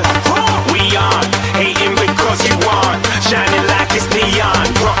 We aren't hating because you aren't shining like it's neon,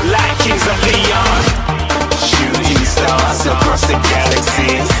 rock like kings of Leon. Shooting stars across the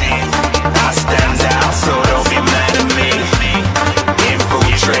galaxy. I stand out, so don't be mad at me.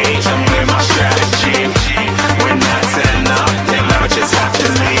 Infiltrate, I'm with my strategy. When I turn up, then I just have to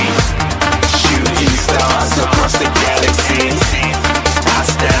leave. Shooting stars across the galaxy. I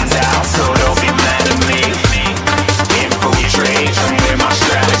stand out, so don't be mad at me. Infiltrate, I'm with my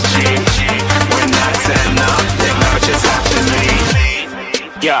strategy. When I turn up, then I just have to leave.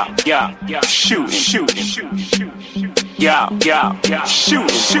 Yeah, shoot, yeah, shoot, yeah, shooting, yeah,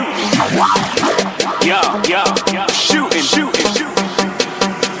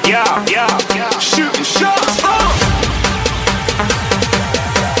 shooting shots.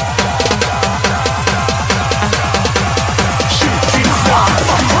 Shooting stars,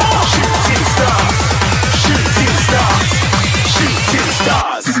 shooting stars, shooting stars, shooting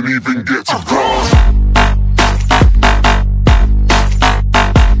stars. Didn't even get to cross.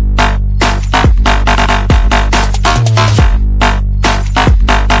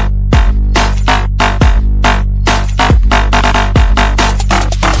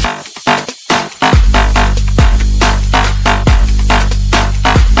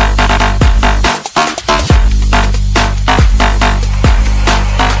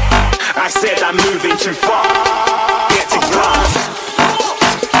 I said I'm moving too far. Get to glass.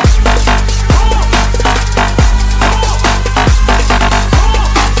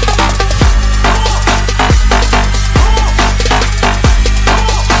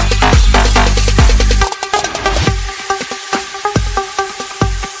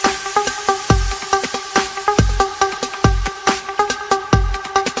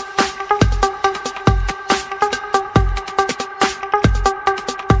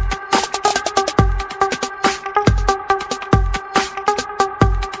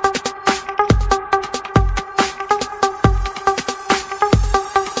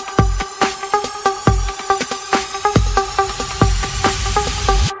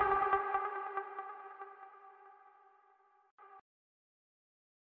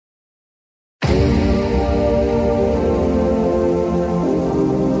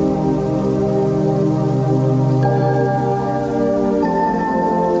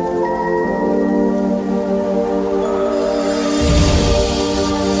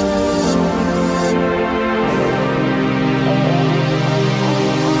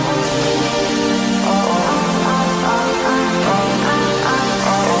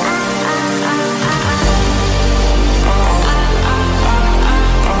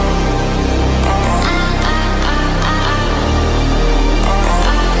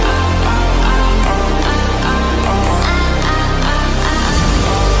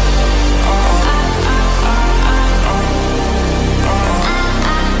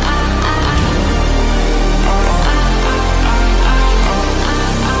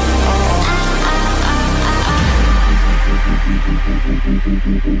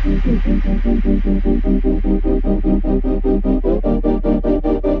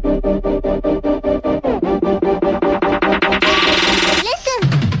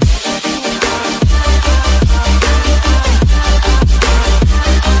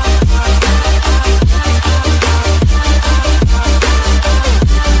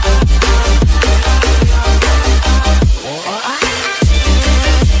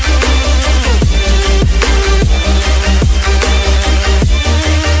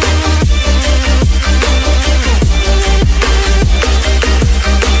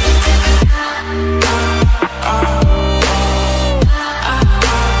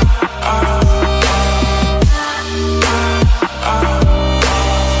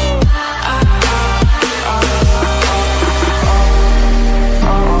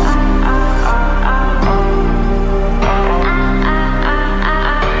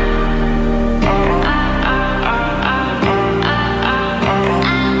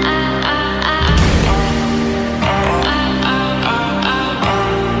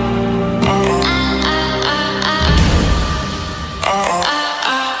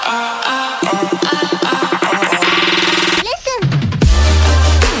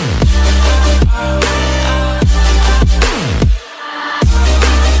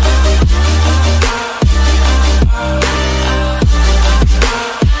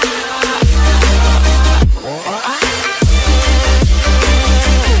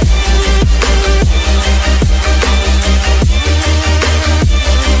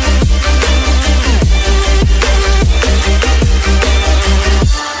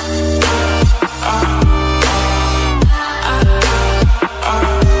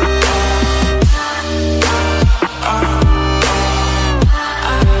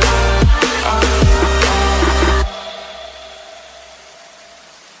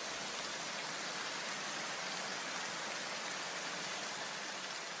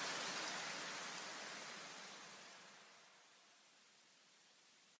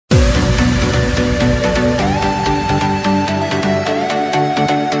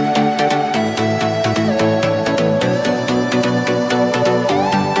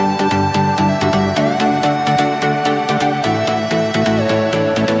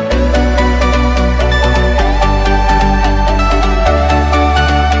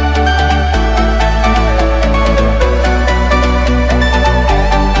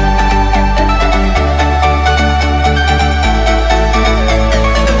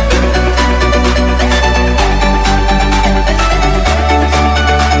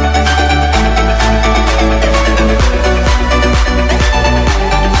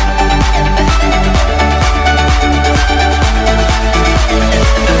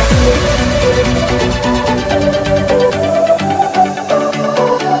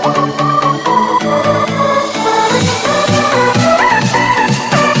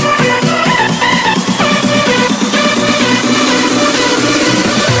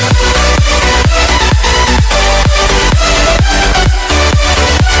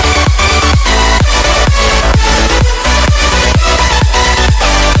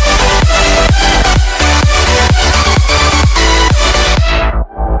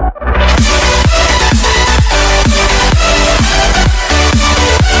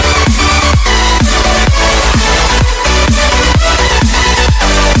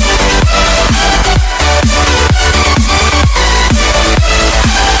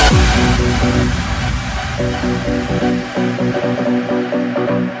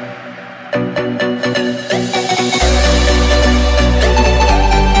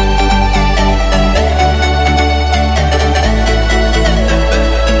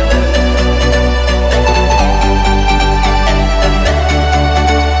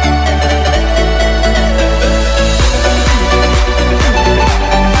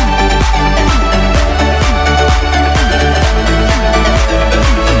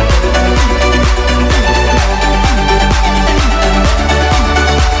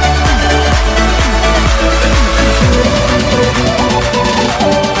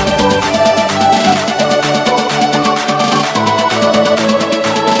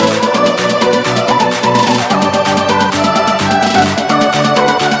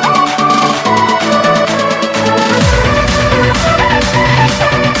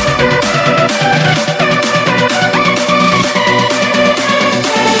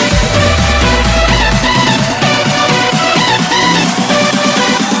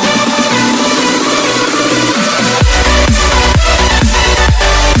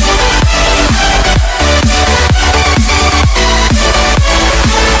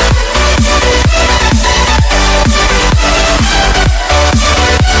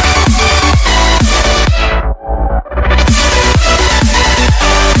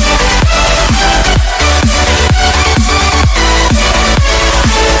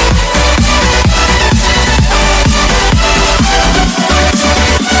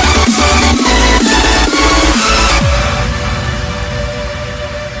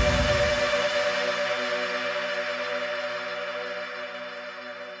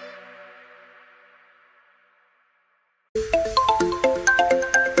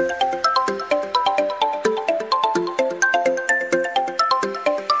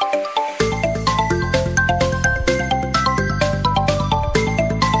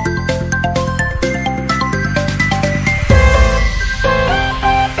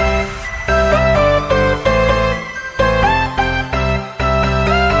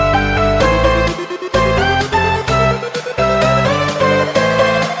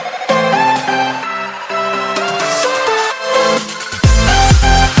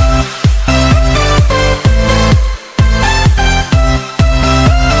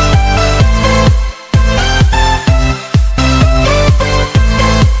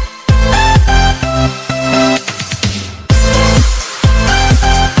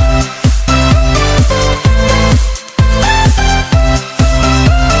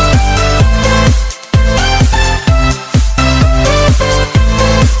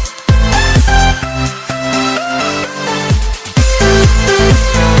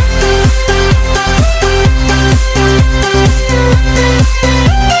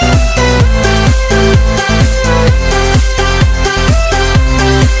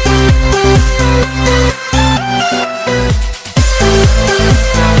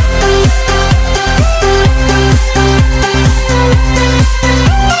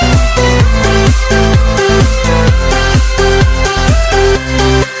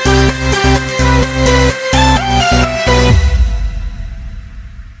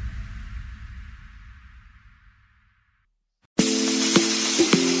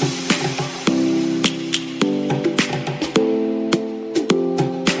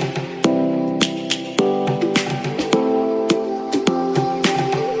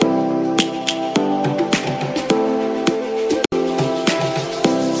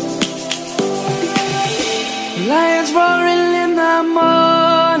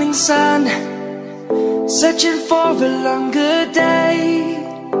 morning sun, searching for a longer day.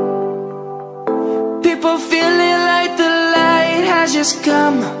 People feeling like the light has just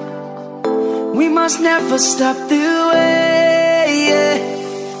come. We must never stop the way, yeah.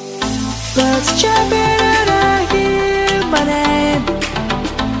 Birds chirping and I hear my name,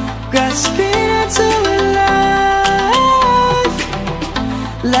 grasping into a life.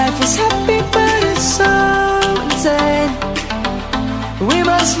 Life is happy but it's so insane. We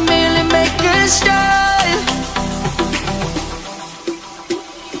must merely make a start.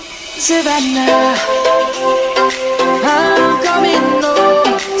 Savannah, I'm coming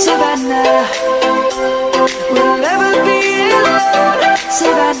home. Savannah, we'll never be alone.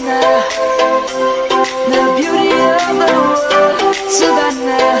 Savannah, the beauty of the world.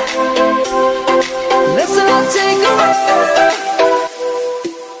 Savannah, let's all take a walk.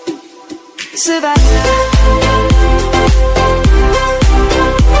 Savannah.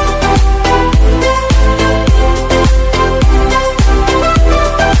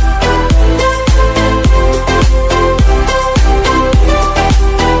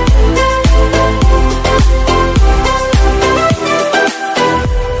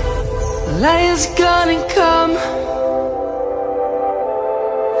 Lion's gonna come.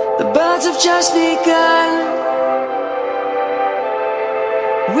 The birds have just begun.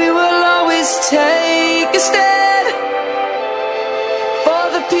 We will always take a stand for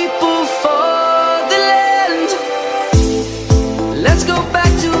the people, for the land. Let's go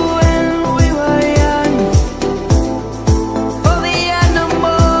back to when we were young. For the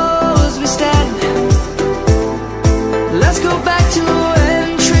animals we stand. Let's go back to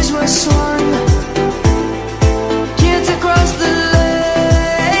when trees were swung, kids across the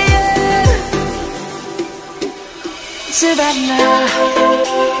lane. Savannah,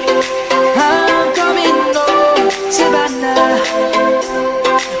 I'm coming home. Savannah,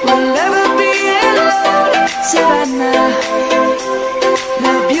 we'll never be alone. Savannah,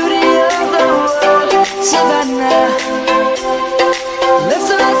 the beauty of the world. Savannah, let's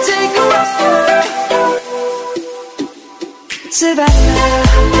all take a walk. Savannah,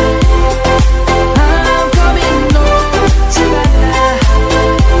 I'm coming home. Savannah,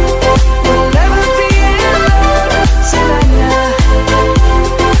 we'll never be alone. Savannah,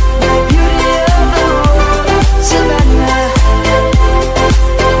 the beauty of the world. Savannah,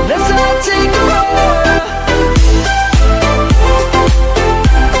 let's all take a walk.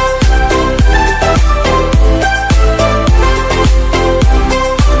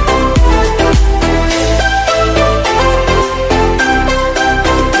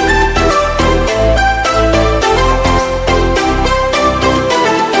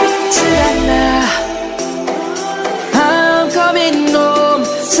 Savannah, I'm coming home.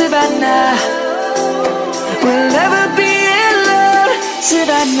 Savannah, we'll never be alone.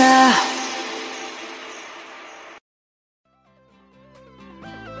 Savannah.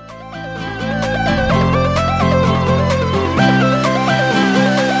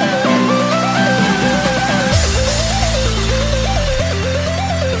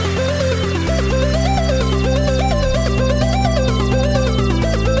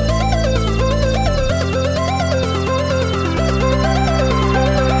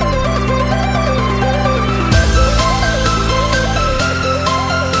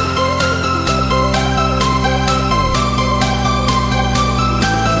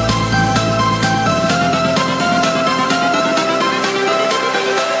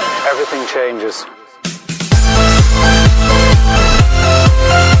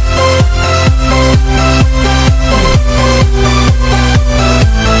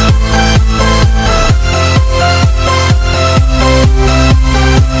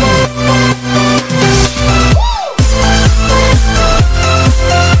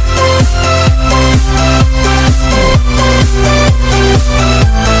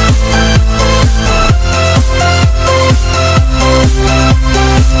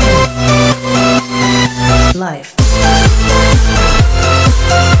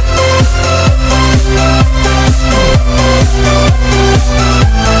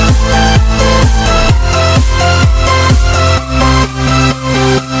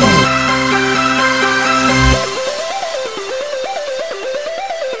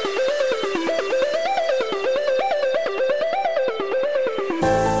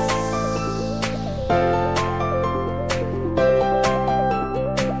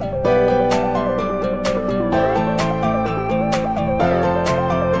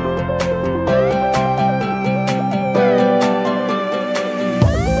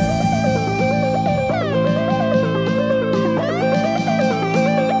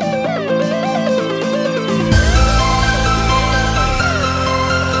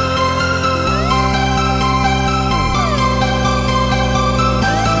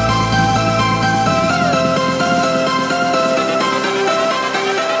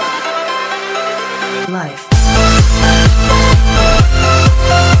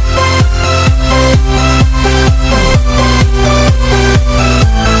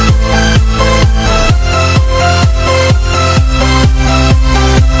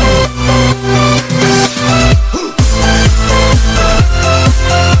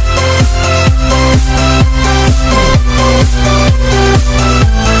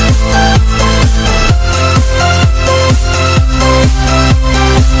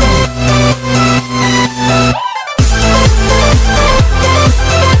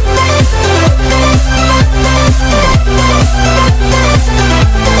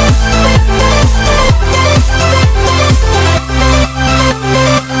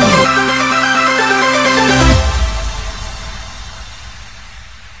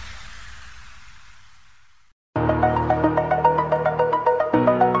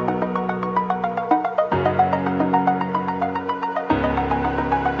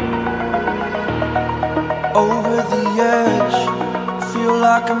 feel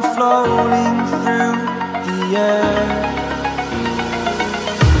like I'm floating through the air.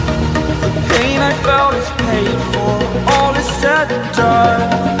 The pain I felt is paid for, all is said and done.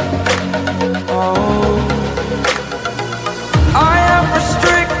 Oh, I am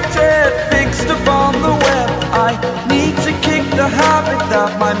restricted, fixed upon the web. I need to kick the habit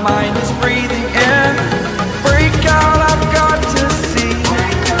that my mind is breathing in. Break out, I've got to see.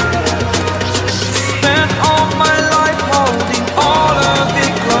 Spent all my life holding all of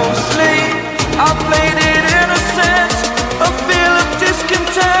it closely. I played it innocent, a feel of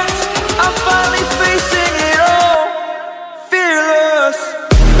discontent. I'm finally facing it all, fearless.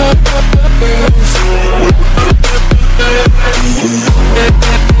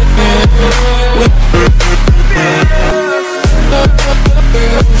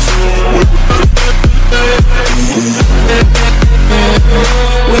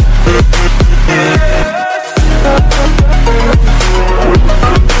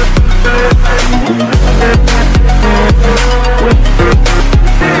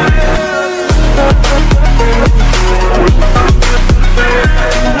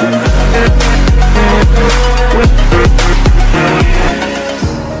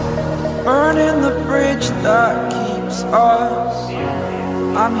 Burning the bridge that keeps us.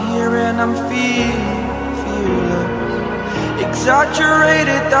 I'm here and I'm feeling fearless.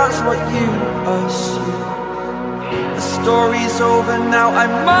 Exaggerated, that's what you assume. The story's over now, I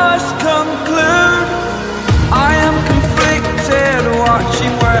must conclude. I am conflicted,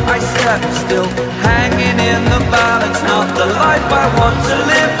 watching where I step still, hanging in the balance. Not the life I want to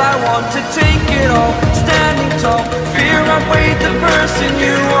live, I want to take it all. Standing tall, fear I weighed the person